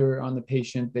non-rebreather on the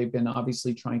patient. They've been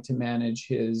obviously trying to manage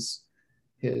his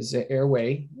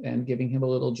airway and giving him a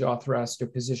little jaw thrust or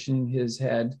positioning his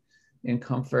head in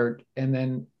comfort. And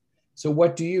then, So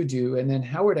what do you do? And then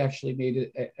Howard actually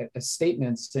made a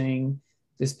statement saying,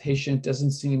 this patient doesn't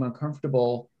seem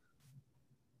uncomfortable.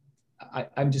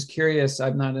 I'm just curious,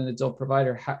 I'm not an adult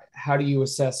provider. How do you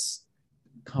assess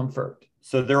comfort?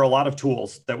 So there are a lot of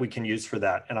tools that we can use for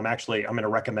that. And I'm going to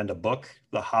recommend a book,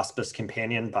 The Hospice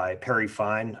Companion by Perry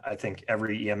Fine. I think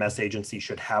every EMS agency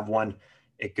should have one.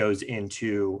 It goes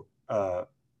into the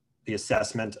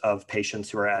assessment of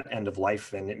patients who are at end of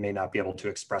life and it may not be able to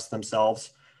express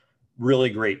themselves. Really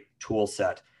great tool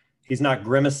set. He's not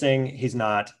grimacing, he's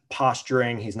not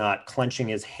posturing, he's not clenching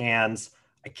his hands.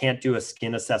 I can't do a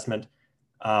skin assessment.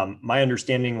 My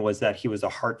understanding was that he was a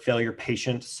heart failure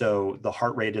patient, so the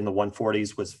heart rate in the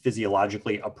 140s was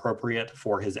physiologically appropriate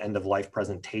for his end of life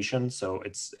presentation. So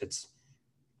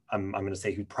I'm going to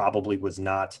say he probably was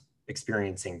not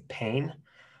experiencing pain.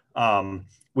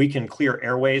 We can clear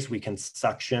airways, we can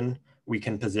suction, we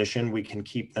can position, we can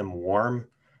keep them warm.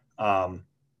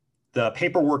 The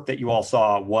paperwork that you all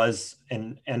saw was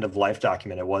an end of life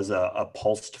document. It was a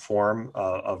pulsed form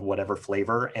of whatever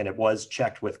flavor, and it was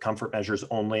checked with comfort measures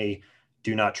only,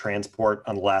 do not transport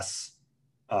unless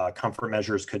comfort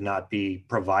measures could not be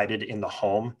provided in the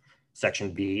home.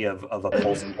 Section B of a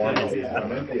pulsed form is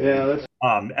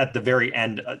at the very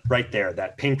end, right there,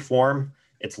 that pink form.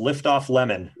 It's Liftoff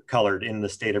Lemon colored in the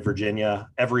state of Virginia.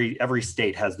 Every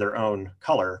state has their own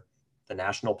color. The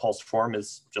national pulsed form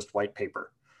is just white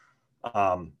paper.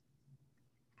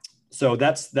 So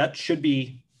that should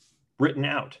be written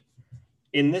out.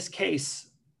 In this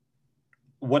case,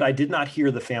 what I did not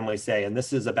hear the family say, and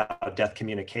this is about death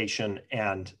communication,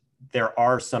 and there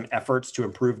are some efforts to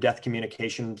improve death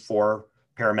communication for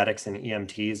paramedics and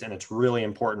EMTs, and it's really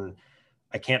important.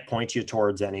 I can't point you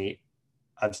towards any.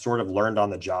 I've sort of learned on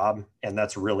the job, and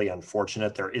that's really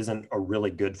unfortunate. There isn't a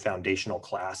really good foundational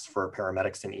class for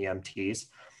paramedics and EMTs,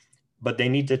 but they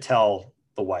need to tell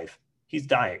the wife, he's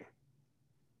dying.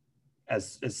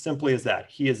 As simply as that,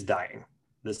 he is dying.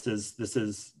 This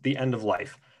is the end of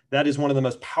life. That is one of the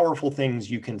most powerful things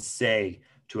you can say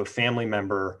to a family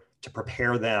member to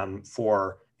prepare them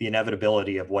for the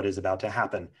inevitability of what is about to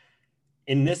happen.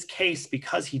 In this case,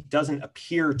 because he doesn't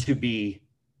appear to be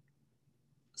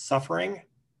suffering,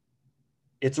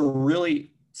 it's a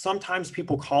really, sometimes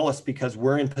people call us because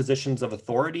we're in positions of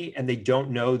authority and they don't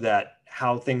know that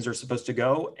how things are supposed to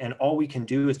go. And all we can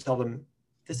do is tell them,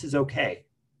 this is okay.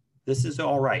 This is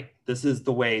all right. This is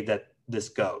the way that this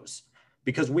goes,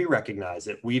 because we recognize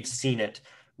it. We've seen it.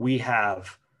 We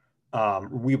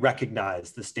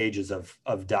recognize the stages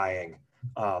of dying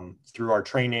through our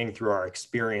training, through our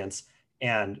experience.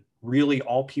 And really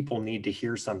all people need to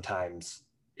hear sometimes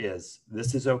is,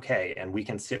 this is okay, and we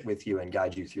can sit with you and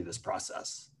guide you through this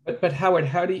process. But Howard,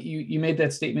 how do you made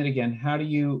that statement again? How do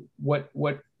you, what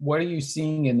are you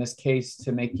seeing in this case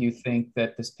to make you think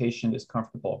that this patient is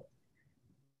comfortable?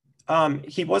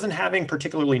 He wasn't having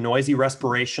particularly noisy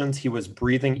respirations. He was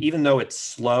breathing, even though it's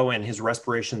slow and his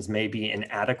respirations may be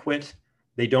inadequate.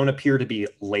 They don't appear to be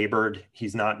labored.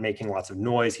 He's not making lots of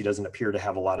noise. He doesn't appear to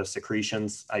have a lot of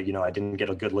secretions. I didn't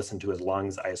get a good listen to his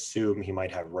lungs. I assume he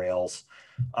might have rales.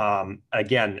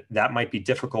 Again, that might be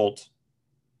difficult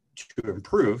to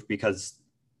improve because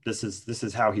this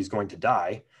is how he's going to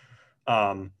die.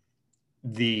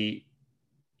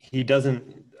 He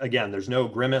doesn't, again, there's no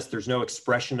grimace, there's no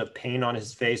expression of pain on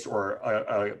his face or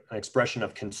an expression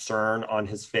of concern on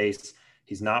his face.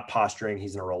 He's not posturing,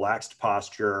 he's in a relaxed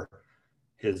posture.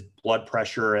 His blood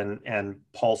pressure and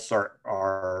pulse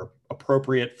are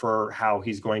appropriate for how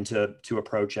he's going to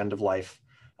approach end of life.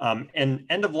 And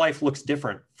end of life looks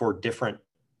different for different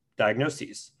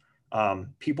diagnoses.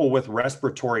 People with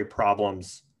respiratory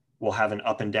problems will have an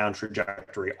up and down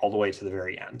trajectory all the way to the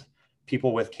very end.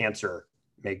 People with cancer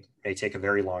may take a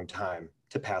very long time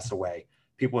to pass away.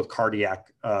 People with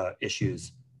cardiac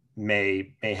issues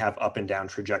may have up and down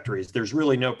trajectories. There's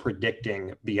really no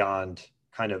predicting beyond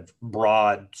kind of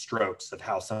broad strokes of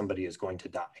how somebody is going to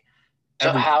die.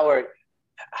 So Howard,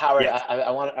 yes.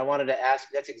 I wanted to ask,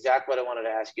 that's exactly what I wanted to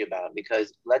ask you about,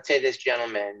 because let's say this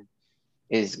gentleman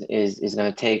is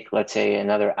going to take, let's say,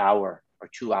 another hour or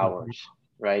 2 hours,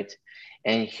 right?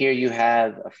 And here you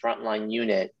have a frontline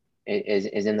unit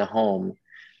is in the home.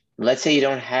 Let's say you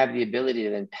don't have the ability to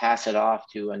then pass it off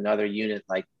to another unit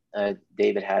like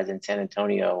David has in San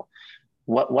Antonio.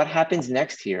 What happens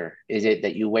next here? Is it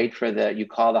that you wait for you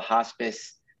call the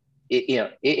hospice?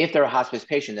 If they're a hospice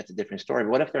patient, that's a different story.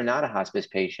 But what if they're not a hospice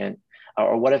patient?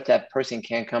 Or what if that person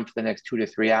can't come for the next 2 to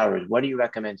 3 hours? What do you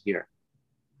recommend here?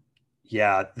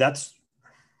 Yeah, that's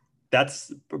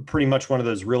pretty much one of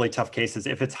those really tough cases.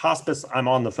 If it's hospice, I'm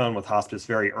on the phone with hospice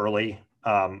very early.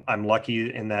 I'm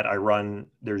lucky in that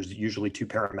there's usually 2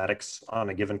 paramedics on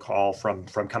a given call from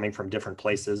coming from different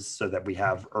places so that we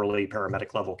have early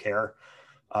paramedic level care.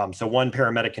 So one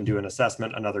paramedic can do an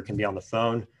assessment, another can be on the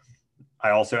phone.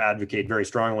 I also advocate very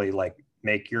strongly, like,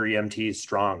 make your EMTs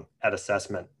strong at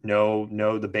assessment.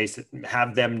 Know the basic,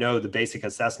 have them know the basic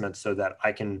assessments so that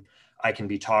I can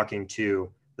be talking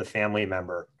to the family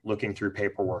member, looking through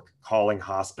paperwork, calling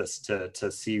hospice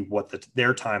to see what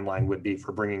their timeline would be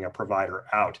for bringing a provider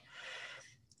out.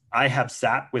 I have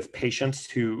sat with patients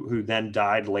who then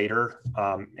died later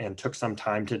and took some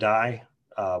time to die.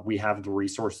 We have the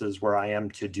resources where I am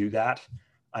to do that.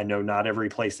 I know not every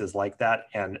place is like that,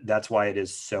 and that's why it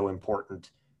is so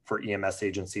important for EMS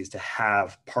agencies to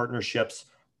have partnerships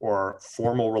or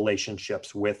formal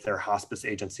relationships with their hospice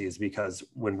agencies, because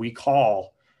when we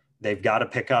call, they've got to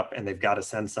pick up and they've got to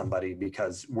send somebody,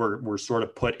 because we're sort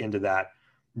of put into that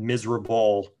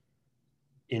miserable,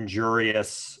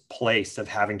 injurious place of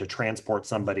having to transport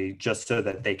somebody just so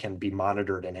that they can be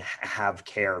monitored and have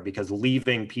care, because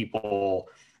leaving people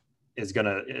is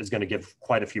gonna give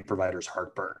quite a few providers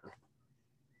heartburn.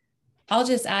 I'll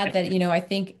just add that, I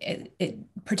think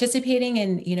participating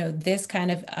in, this kind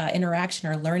of interaction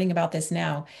or learning about this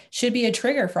now should be a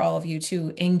trigger for all of you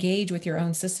to engage with your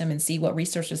own system and see what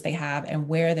resources they have and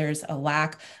where there's a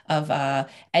lack of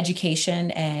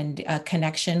education and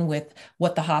connection with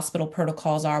what the hospital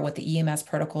protocols are, what the EMS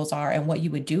protocols are, and what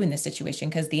you would do in this situation.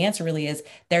 Because the answer really is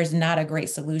there's not a great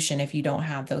solution if you don't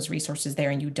have those resources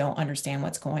there and you don't understand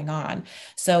what's going on.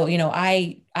 So,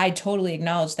 I totally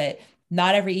acknowledge that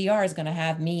not every ER is going to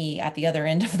have me at the other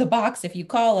end of the box if you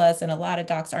call us, and a lot of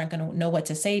docs aren't going to know what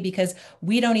to say because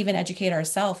we don't even educate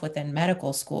ourselves within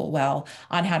medical school well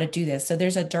on how to do this. So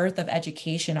there's a dearth of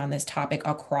education on this topic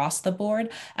across the board,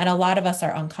 and a lot of us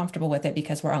are uncomfortable with it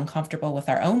because we're uncomfortable with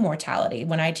our own mortality.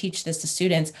 When I teach this to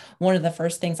students, one of the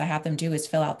first things I have them do is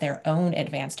fill out their own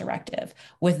advance directive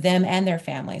with them and their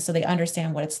family so they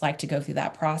understand what it's like to go through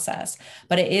that process.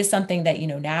 But it is something that,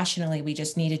 nationally, we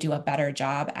just need to do a better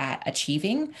job at achieving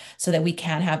so that we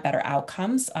can have better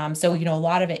outcomes. So, a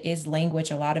lot of it is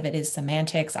language, a lot of it is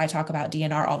semantics. I talk about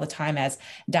DNR all the time as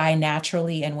die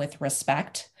naturally and with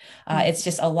respect. It's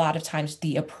just a lot of times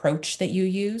the approach that you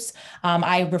use.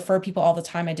 I refer people all the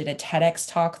time. I did a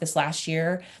TEDx talk this last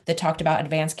year that talked about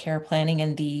advanced care planning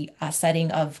in the setting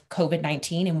of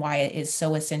COVID-19 and why it is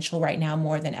so essential right now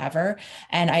more than ever.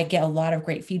 And I get a lot of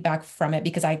great feedback from it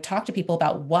because I talk to people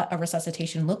about what a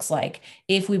resuscitation looks like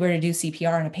if we were to do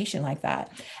CPR on a patient like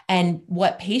that. And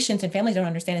what patients and families don't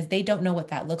understand is they don't know what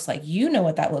that looks like. You know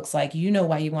what that looks like. You know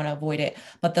why you want to avoid it,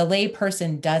 but the lay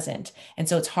person doesn't. And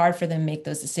so it's hard for them to make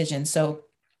those decisions. So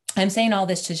I'm saying all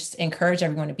this to just encourage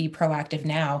everyone to be proactive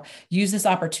now. Use this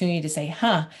opportunity to say,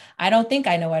 I don't think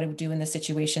I know what to do in this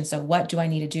situation. So what do I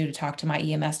need to do to talk to my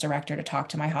EMS director, to talk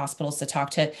to my hospitals, to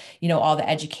talk to, all the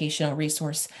educational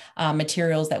resource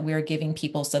materials that we're giving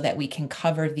people so that we can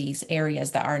cover these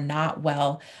areas that are not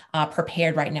well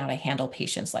prepared right now to handle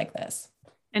patients like this.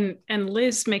 And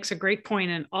Liz makes a great point,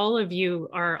 and all of you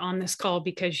are on this call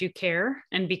because you care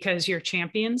and because you're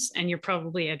champions and you're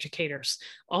probably educators.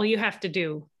 All you have to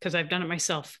do, because I've done it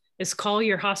myself, is call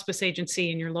your hospice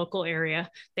agency in your local area.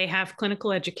 They have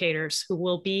clinical educators who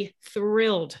will be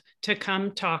thrilled to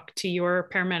come talk to your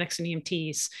paramedics and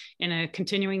EMTs in a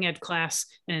continuing ed class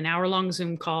in an hour-long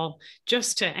Zoom call,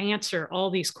 just to answer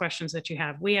all these questions that you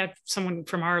have. We had someone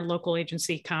from our local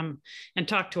agency come and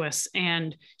talk to us,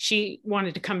 and she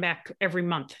wanted to come back every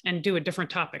month and do a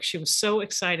different topic. She was so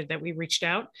excited that we reached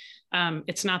out.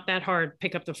 It's not that hard.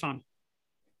 Pick up the phone.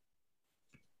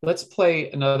 Let's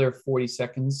play another 40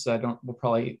 seconds. We'll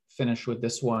probably finish with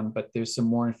this one, but there's some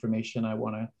more information I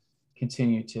want to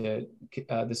continue to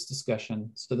this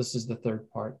discussion. So this is the third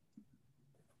part.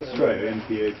 Let's try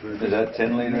NPH. Is that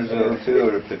 10 liters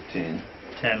O2 or 15?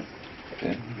 10.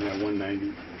 Okay. Yeah,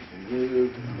 190.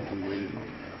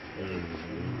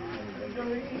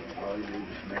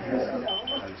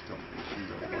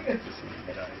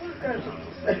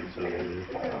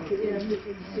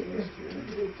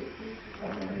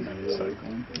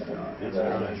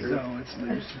 It's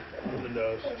loose. The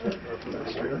nose.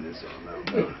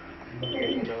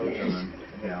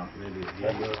 Yeah.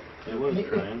 It was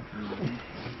trying.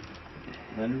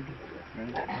 Leonard,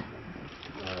 right?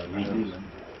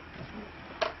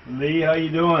 Lee, how you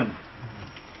doing?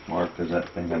 Mark, does that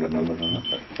thing have a number on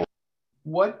it?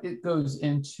 What it goes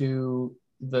into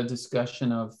the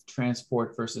discussion of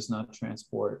transport versus not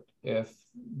transport, if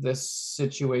this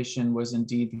situation was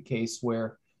indeed the case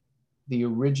where the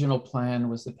original plan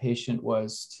was the patient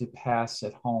was to pass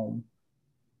at home,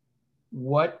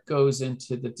 what goes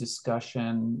into the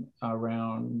discussion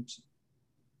around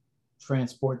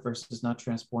transport versus not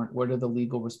transport? What are the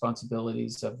legal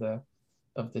responsibilities of the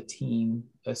team,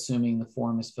 assuming the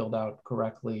form is filled out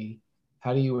correctly?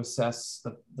 How do you assess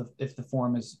if the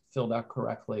form is filled out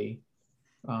correctly?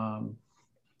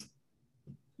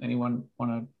 Anyone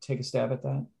want to take a stab at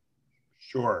that?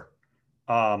 Sure.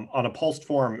 On a PULSed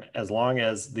form, as long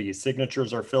as the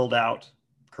signatures are filled out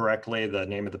correctly, the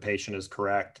name of the patient is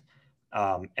correct,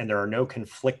 and there are no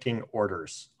conflicting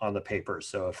orders on the paper.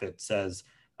 So if it says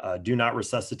do not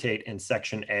resuscitate in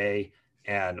section A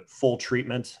and full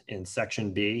treatment in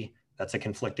section B, that's a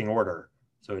conflicting order.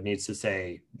 So it needs to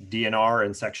say DNR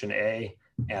in section A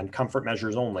and comfort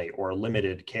measures only or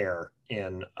limited care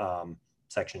in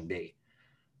section B.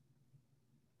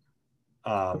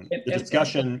 The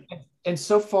discussion. And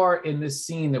so far in this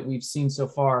scene that we've seen so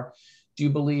far, do you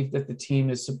believe that the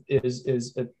team is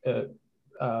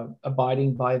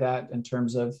abiding by that in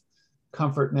terms of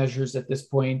comfort measures at this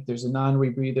point? There's a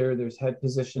non-rebreather, there's head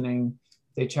positioning,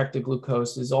 they check the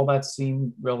glucose. Does all that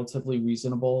seem relatively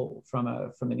reasonable from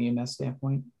an EMS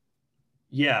standpoint?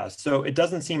 Yeah, so it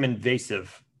doesn't seem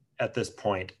invasive at this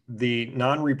point. The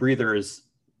non-rebreather is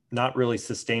not really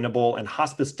sustainable, and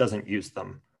hospice doesn't use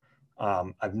them.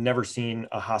 I've never seen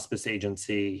a hospice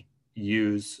agency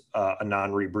use a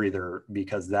non-rebreather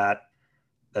because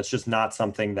that's just not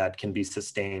something that can be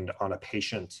sustained on a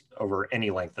patient over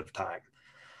any length of time.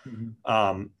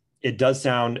 Mm-hmm. It does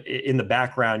sound, in the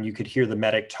background, you could hear the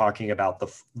medic talking about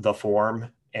the form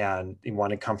and he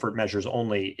wanted comfort measures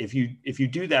only. If you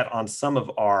do that on some of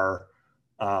our,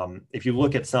 if you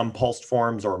look at some PULSed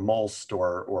forms or MULSed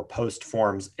or POST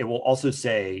forms, it will also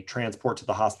say transport to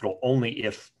the hospital only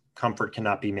if comfort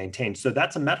cannot be maintained. So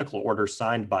that's a medical order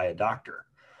signed by a doctor,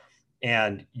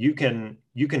 and you can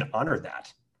honor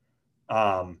that.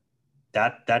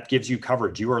 That gives you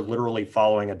coverage. You are literally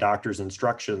following a doctor's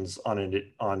instructions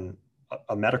on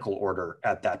a medical order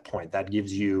at that point. That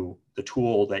gives you the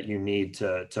tool that you need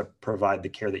to provide the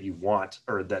care that you want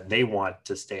or that they want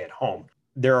to stay at home.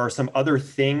 There are some other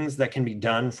things that can be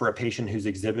done for a patient who's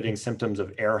exhibiting symptoms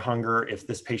of air hunger. If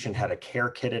this patient had a care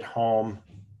kit at home,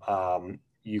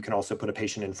 you can also put a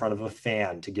patient in front of a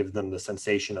fan to give them the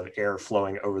sensation of air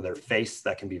flowing over their face.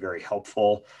 That can be very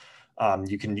helpful.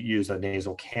 You can use a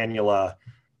nasal cannula.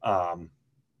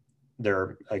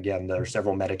 There are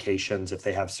several medications. If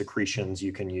they have secretions,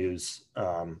 you can use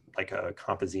like a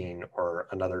compazine or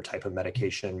another type of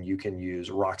medication. You can use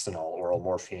Roxanol, oral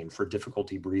morphine, for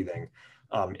difficulty breathing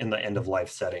in the end-of-life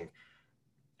setting.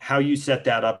 How you set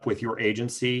that up with your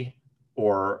agency,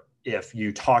 or if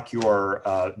you talk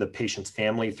the patient's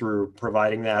family through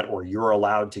providing that, or you're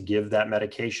allowed to give that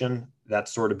medication,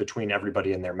 that's sort of between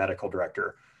everybody and their medical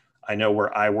director. I know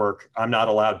where I work, I'm not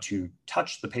allowed to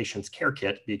touch the patient's care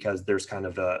kit because there's kind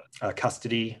of a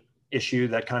custody issue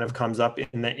that kind of comes up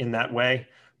in that way.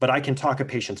 But I can talk a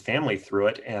patient's family through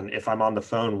it. And if I'm on the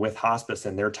phone with hospice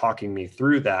and they're talking me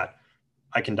through that,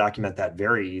 I can document that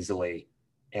very easily,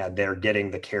 and they're getting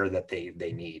the care that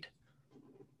they need.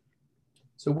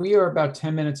 So we are about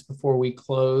 10 minutes before we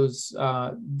close.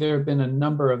 There have been a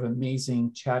number of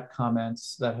amazing chat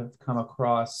comments that have come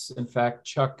across. In fact,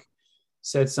 Chuck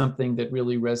said something that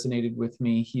really resonated with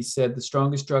me. He said, the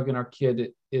strongest drug in our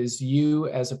kit is you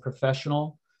as a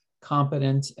professional,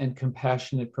 competent, and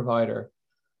compassionate provider.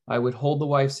 I would hold the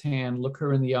wife's hand, look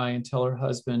her in the eye, and tell her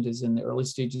husband is in the early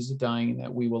stages of dying, and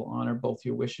that we will honor both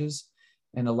your wishes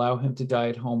and allow him to die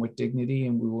at home with dignity,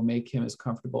 and we will make him as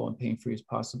comfortable and pain-free as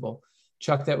possible.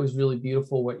 Chuck, that was really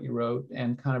beautiful what you wrote,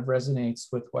 and kind of resonates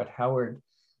with what Howard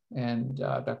and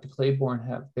Dr. Claiborne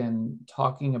have been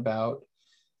talking about.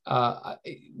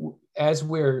 As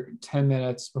we're 10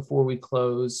 minutes before we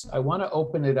close, I want to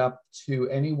open it up to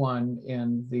anyone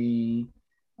in the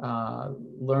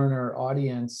learner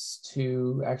audience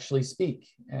to actually speak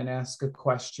and ask a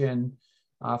question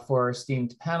for our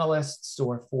esteemed panelists,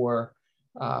 or for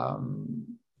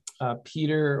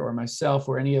Peter or myself,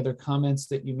 or any other comments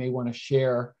that you may want to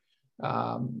share.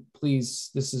 Please,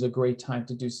 this is a great time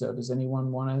to do so. Does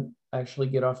anyone want to actually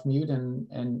get off mute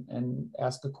and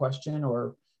ask a question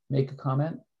or make a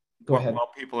comment? Go ahead.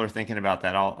 While people are thinking about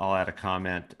that, I'll add a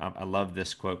comment. I love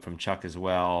this quote from Chuck as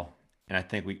well. And I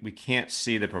think we can't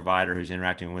see the provider who's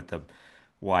interacting with the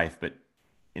wife, but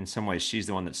in some ways she's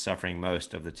the one that's suffering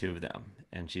most of the two of them.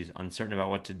 And she's uncertain about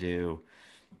what to do.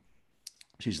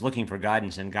 She's looking for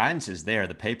guidance, and guidance is there.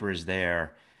 The paper is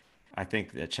there. I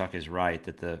think that Chuck is right,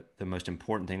 that the most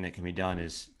important thing that can be done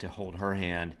is to hold her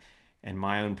hand. And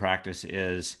my own practice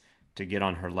is to get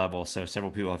on her level. So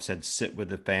several people have said, sit with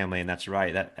the family, and that's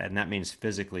right. That means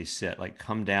physically sit, like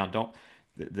come down. Don't,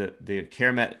 the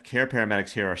care paramedics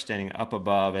here are standing up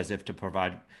above as if to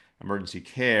provide emergency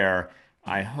care,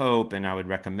 I hope and I would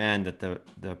recommend that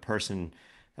the person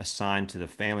assigned to the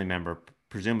family member,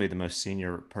 presumably the most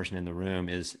senior person in the room,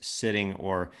 is sitting,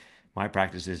 or my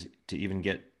practice is to even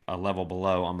get a level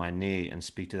below on my knee and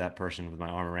speak to that person with my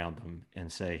arm around them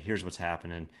and say, here's what's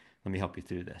happening. Let me help you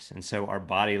through this. And so our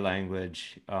body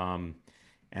language and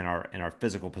our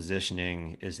physical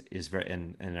positioning is very,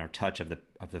 and our touch of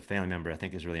the family member, I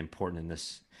think, is really important in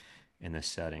this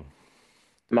setting.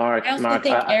 I also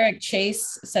think Eric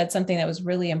Chase said something that was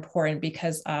really important,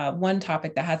 because one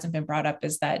topic that hasn't been brought up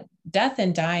is that death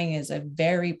and dying is a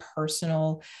very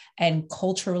personal and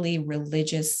culturally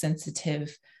religious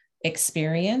sensitive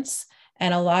experience.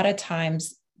 And a lot of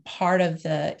times part of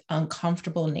the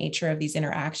uncomfortable nature of these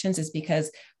interactions is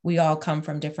because we all come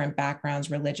from different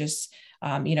backgrounds, religious,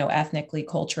 ethnically,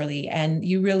 culturally, and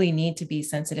you really need to be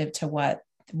sensitive to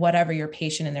whatever your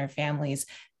patient and their families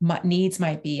needs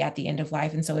might be at the end of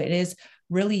life. And so it is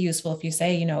really useful if you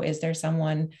say, is there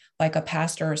someone like a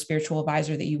pastor or spiritual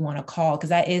advisor that you want to call? Because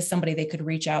that is somebody they could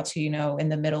reach out to, in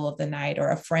the middle of the night, or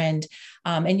a friend.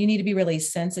 And you need to be really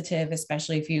sensitive,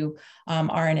 especially if you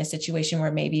are in a situation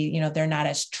where maybe, they're not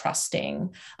as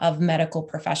trusting of medical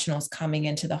professionals coming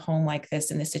into the home like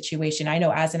this in this situation. I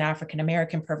know as an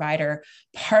African-American provider,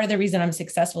 part of the reason I'm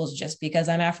successful is just because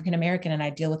I'm African-American and I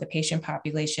deal with a patient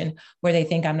population where they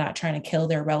think I'm not trying to kill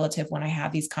their relative when I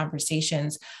have these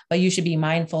conversations. But you should be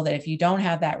mindful that if you don't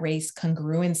have that race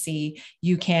congruency,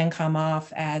 you can come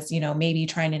off as, maybe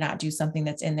trying to not do something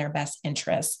that's in their best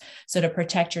interest. So to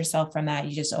protect yourself from that,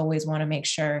 you just always want to make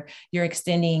sure you're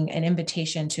extending an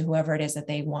invitation to whoever it is that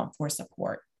they want for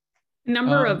support.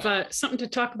 Number of something to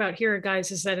talk about here,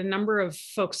 guys, is that a number of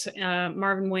folks,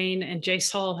 Marvin Wayne and Jay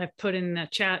Saul, have put in the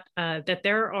chat that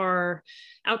there are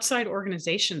outside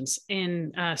organizations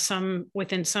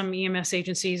within some EMS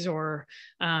agencies, or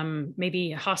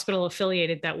maybe hospital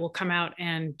affiliated, that will come out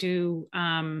and do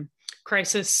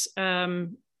crisis.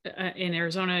 In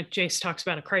Arizona, Jace talks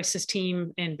about a crisis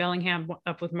team in Bellingham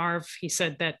up with Marv. He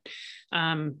said that,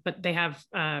 but they have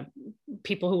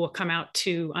people who will come out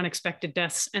to unexpected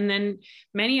deaths. And then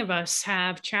many of us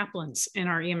have chaplains in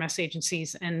our EMS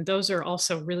agencies, and those are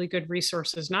also really good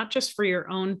resources, not just for your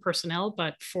own personnel,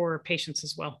 but for patients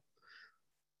as well.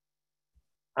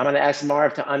 I'm going to ask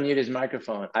Marv to unmute his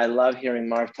microphone. I love hearing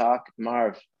Marv talk.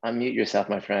 Marv, unmute yourself,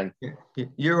 my friend.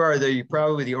 You're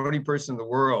probably the only person in the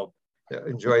world that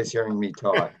enjoys hearing me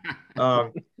talk.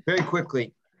 Very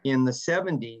quickly, in the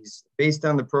 70s, based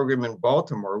on the program in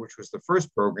Baltimore, which was the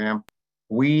first program,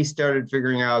 we started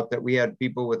figuring out that we had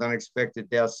people with unexpected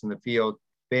deaths in the field,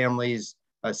 families,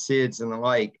 SIDS and the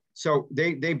like. So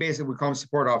they basically, we call them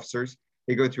support officers.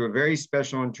 They go through a very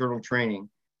special internal training.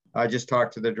 I just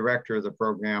talked to the director of the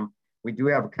program. We do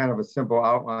have a kind of a simple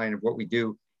outline of what we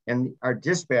do. And our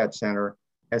dispatch center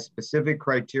has specific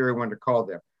criteria when to call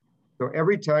them. So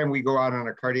every time we go out on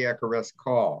a cardiac arrest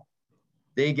call,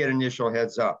 they get initial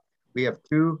heads up. We have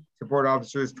 2 support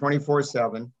officers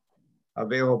 24/7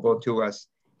 available to us,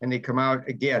 and they come out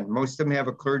again. Most of them have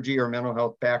a clergy or mental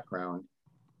health background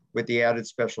with the added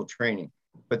special training,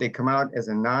 but they come out as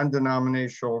a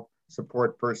non-denominational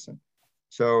support person.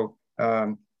 So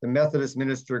the Methodist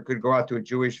minister could go out to a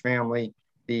Jewish family.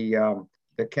 The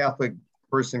Catholic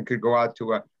person could go out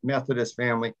to a Methodist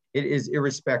family. It is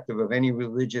irrespective of any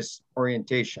religious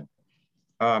orientation.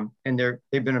 And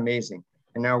they've been amazing.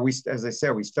 And now as I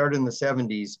said, we started in the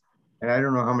 70s, and I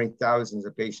don't know how many thousands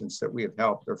of patients that we have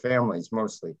helped, their families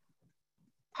mostly.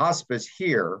 Hospice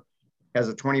here has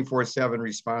a 24/7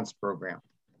 response program.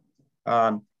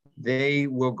 They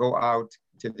will go out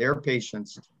to their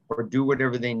patients or do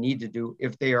whatever they need to do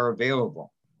if they are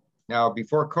available. Now,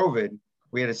 before COVID,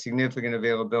 we had a significant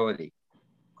availability.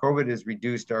 COVID has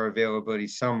reduced our availability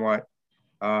somewhat,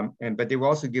 but they will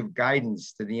also give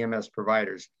guidance to the EMS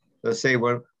providers. They'll say,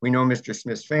 well, we know Mr.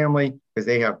 Smith's family because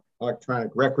they have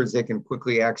electronic records they can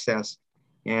quickly access,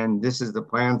 and this is the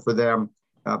plan for them.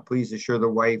 Please assure the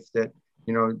wife that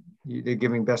they're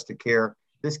giving best of care.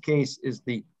 This case is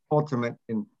the ultimate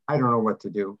in I don't know what to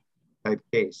do type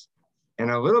case. And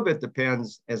a little bit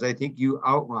depends, as I think you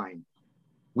outlined,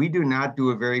 we do not do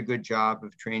a very good job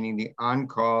of training the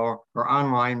on-call or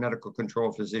online medical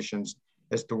control physicians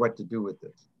as to what to do with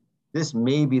this. This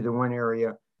may be the one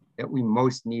area that we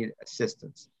most need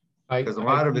assistance, because a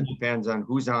lot of it depends on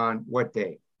who's on what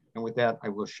day. And with that, I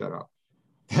will shut up.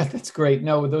 That's great.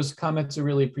 No, those comments are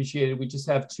really appreciated. We just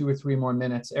have 2 or 3 more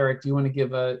minutes. Eric, do you want to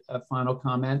give a final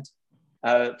comment?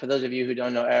 For those of you who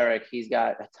don't know Eric, he's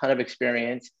got a ton of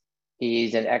experience.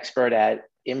 He's an expert at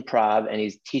improv, and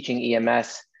he's teaching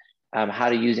EMS how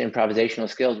to use improvisational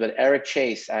skills. But Eric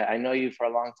Chase, I know you for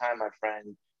a long time, my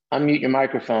friend. unmute your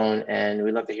microphone, and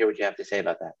we'd love to hear what you have to say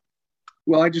about that.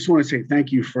 Well, I just want to say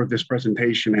thank you for this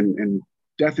presentation. And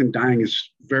death and dying is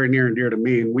very near and dear to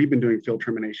me. And we've been doing field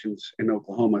terminations in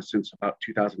Oklahoma since about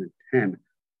 2010.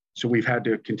 So we've had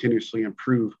to continuously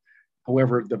improve.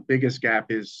 However, the biggest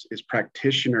gap is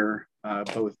practitioner,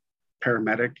 both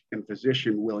paramedic and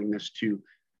physician willingness to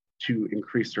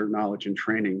increase their knowledge and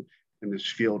training in this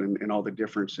field and all the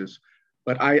differences.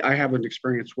 But I have an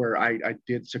experience where I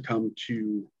did succumb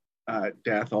to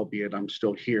death, albeit I'm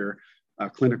still here,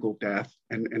 clinical death,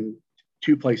 and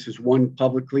two places, one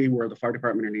publicly where the fire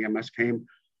department and EMS came,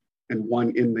 and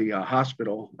one in the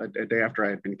hospital a day after I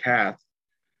had been cathed.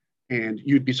 And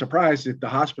you'd be surprised at the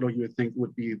hospital, you would think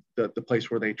would be the place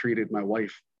where they treated my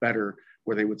wife better,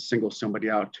 where they would single somebody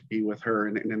out to be with her.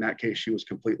 And in that case, she was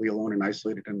completely alone and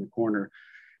isolated in the corner.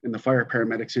 And the fire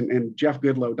paramedics and Jeff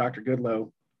Goodlow, Dr.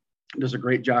 Goodlow, does a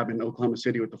great job in Oklahoma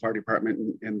City with the fire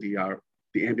department and the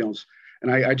ambulance.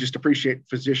 And I just appreciate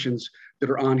physicians that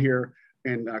are on here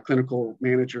and clinical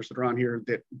managers that are on here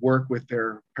that work with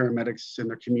their paramedics in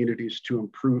their communities to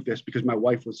improve this, because my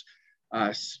wife was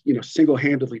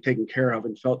single-handedly taken care of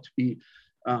and felt to be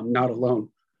not alone.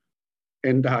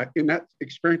 And in that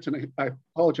experience, and I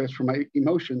apologize for my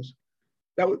emotions,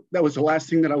 that was the last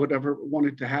thing that I would ever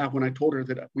wanted to have when I told her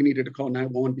that we needed to call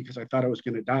 911 because I thought I was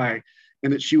going to die,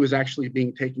 and that she was actually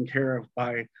being taken care of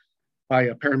by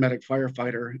a paramedic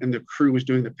firefighter, and the crew was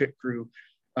doing the pit crew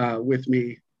with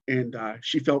me. And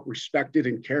she felt respected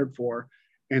and cared for,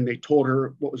 and they told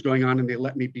her what was going on, and they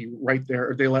let me be right there,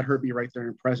 or they let her be right there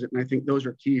and present. And I think those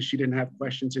are keys. She didn't have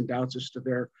questions and doubts as to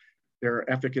their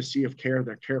efficacy of care,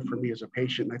 their care for me as a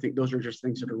patient. And I think those are just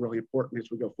things that are really important as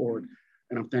we go forward.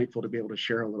 And I'm thankful to be able to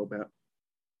share a little bit.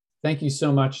 Thank you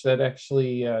so much. That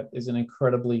actually is an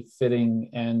incredibly fitting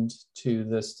end to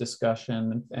this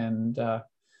discussion, and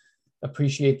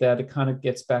appreciate that. It kind of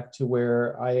gets back to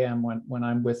where I am when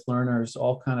I'm with learners,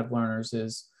 all kind of learners,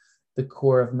 is the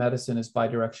core of medicine is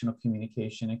bidirectional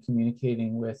communication, and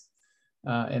communicating with,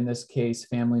 in this case,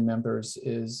 family members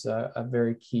is a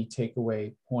very key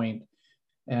takeaway point.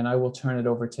 And I will turn it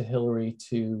over to Hillary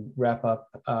to wrap up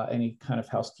any kind of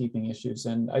housekeeping issues.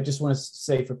 And I just want to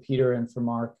say for Peter and for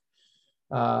Mark,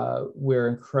 we're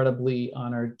incredibly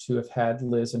honored to have had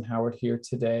Liz and Howard here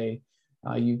today.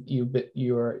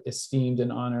 You are esteemed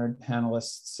and honored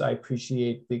panelists. I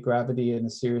appreciate the gravity and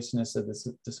the seriousness of this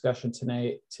discussion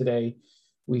today.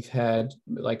 We've had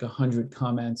like 100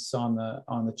 comments on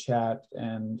the chat,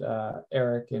 and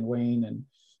Eric and Wayne and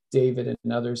David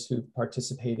and others who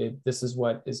participated. This is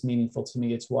what is meaningful to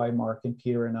me. It's why Mark and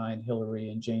Peter and I and Hillary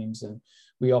and James and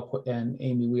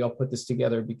Amy, we all put this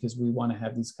together because we want to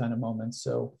have these kind of moments.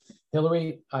 So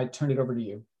Hillary, I turn it over to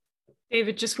you.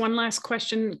 David, just one last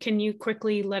question. Can you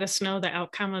quickly let us know the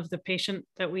outcome of the patient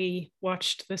that we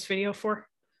watched this video for?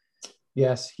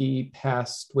 Yes, he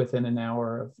passed within an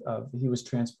hour he was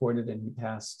transported, and he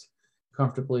passed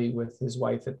comfortably with his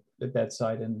wife at the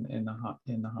bedside in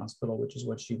the hospital, which is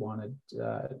what she wanted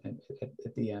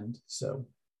at the end. So.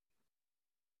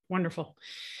 Wonderful.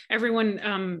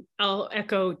 Everyone, I'll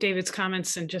echo David's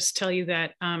comments and just tell you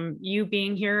that you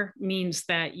being here means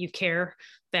that you care,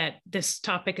 that this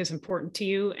topic is important to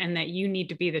you, and that you need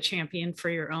to be the champion for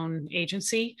your own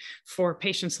agency, for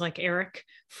patients like Eric,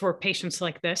 for patients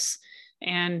like this.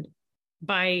 And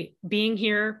by being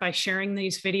here, by sharing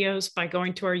these videos, by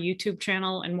going to our YouTube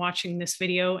channel and watching this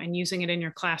video and using it in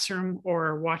your classroom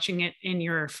or watching it in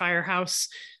your firehouse,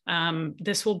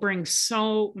 this will bring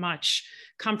so much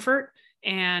comfort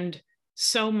and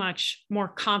so much more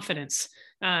confidence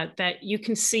that you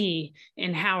can see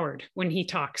in Howard when he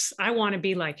talks. I want to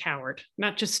be like Howard,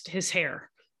 not just his hair,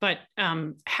 but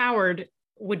Howard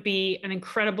would be an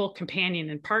incredible companion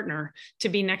and partner to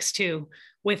be next to,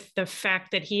 with the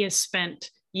fact that he has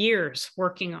spent years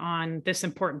working on this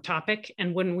important topic.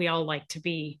 And wouldn't we all like to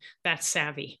be that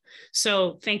savvy?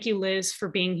 So thank you, Liz, for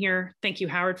being here. Thank you,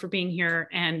 Howard, for being here.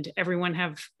 And everyone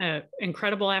have an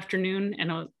incredible afternoon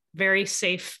and a very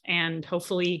safe and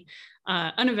hopefully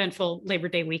uneventful Labor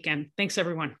Day weekend. Thanks,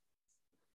 everyone.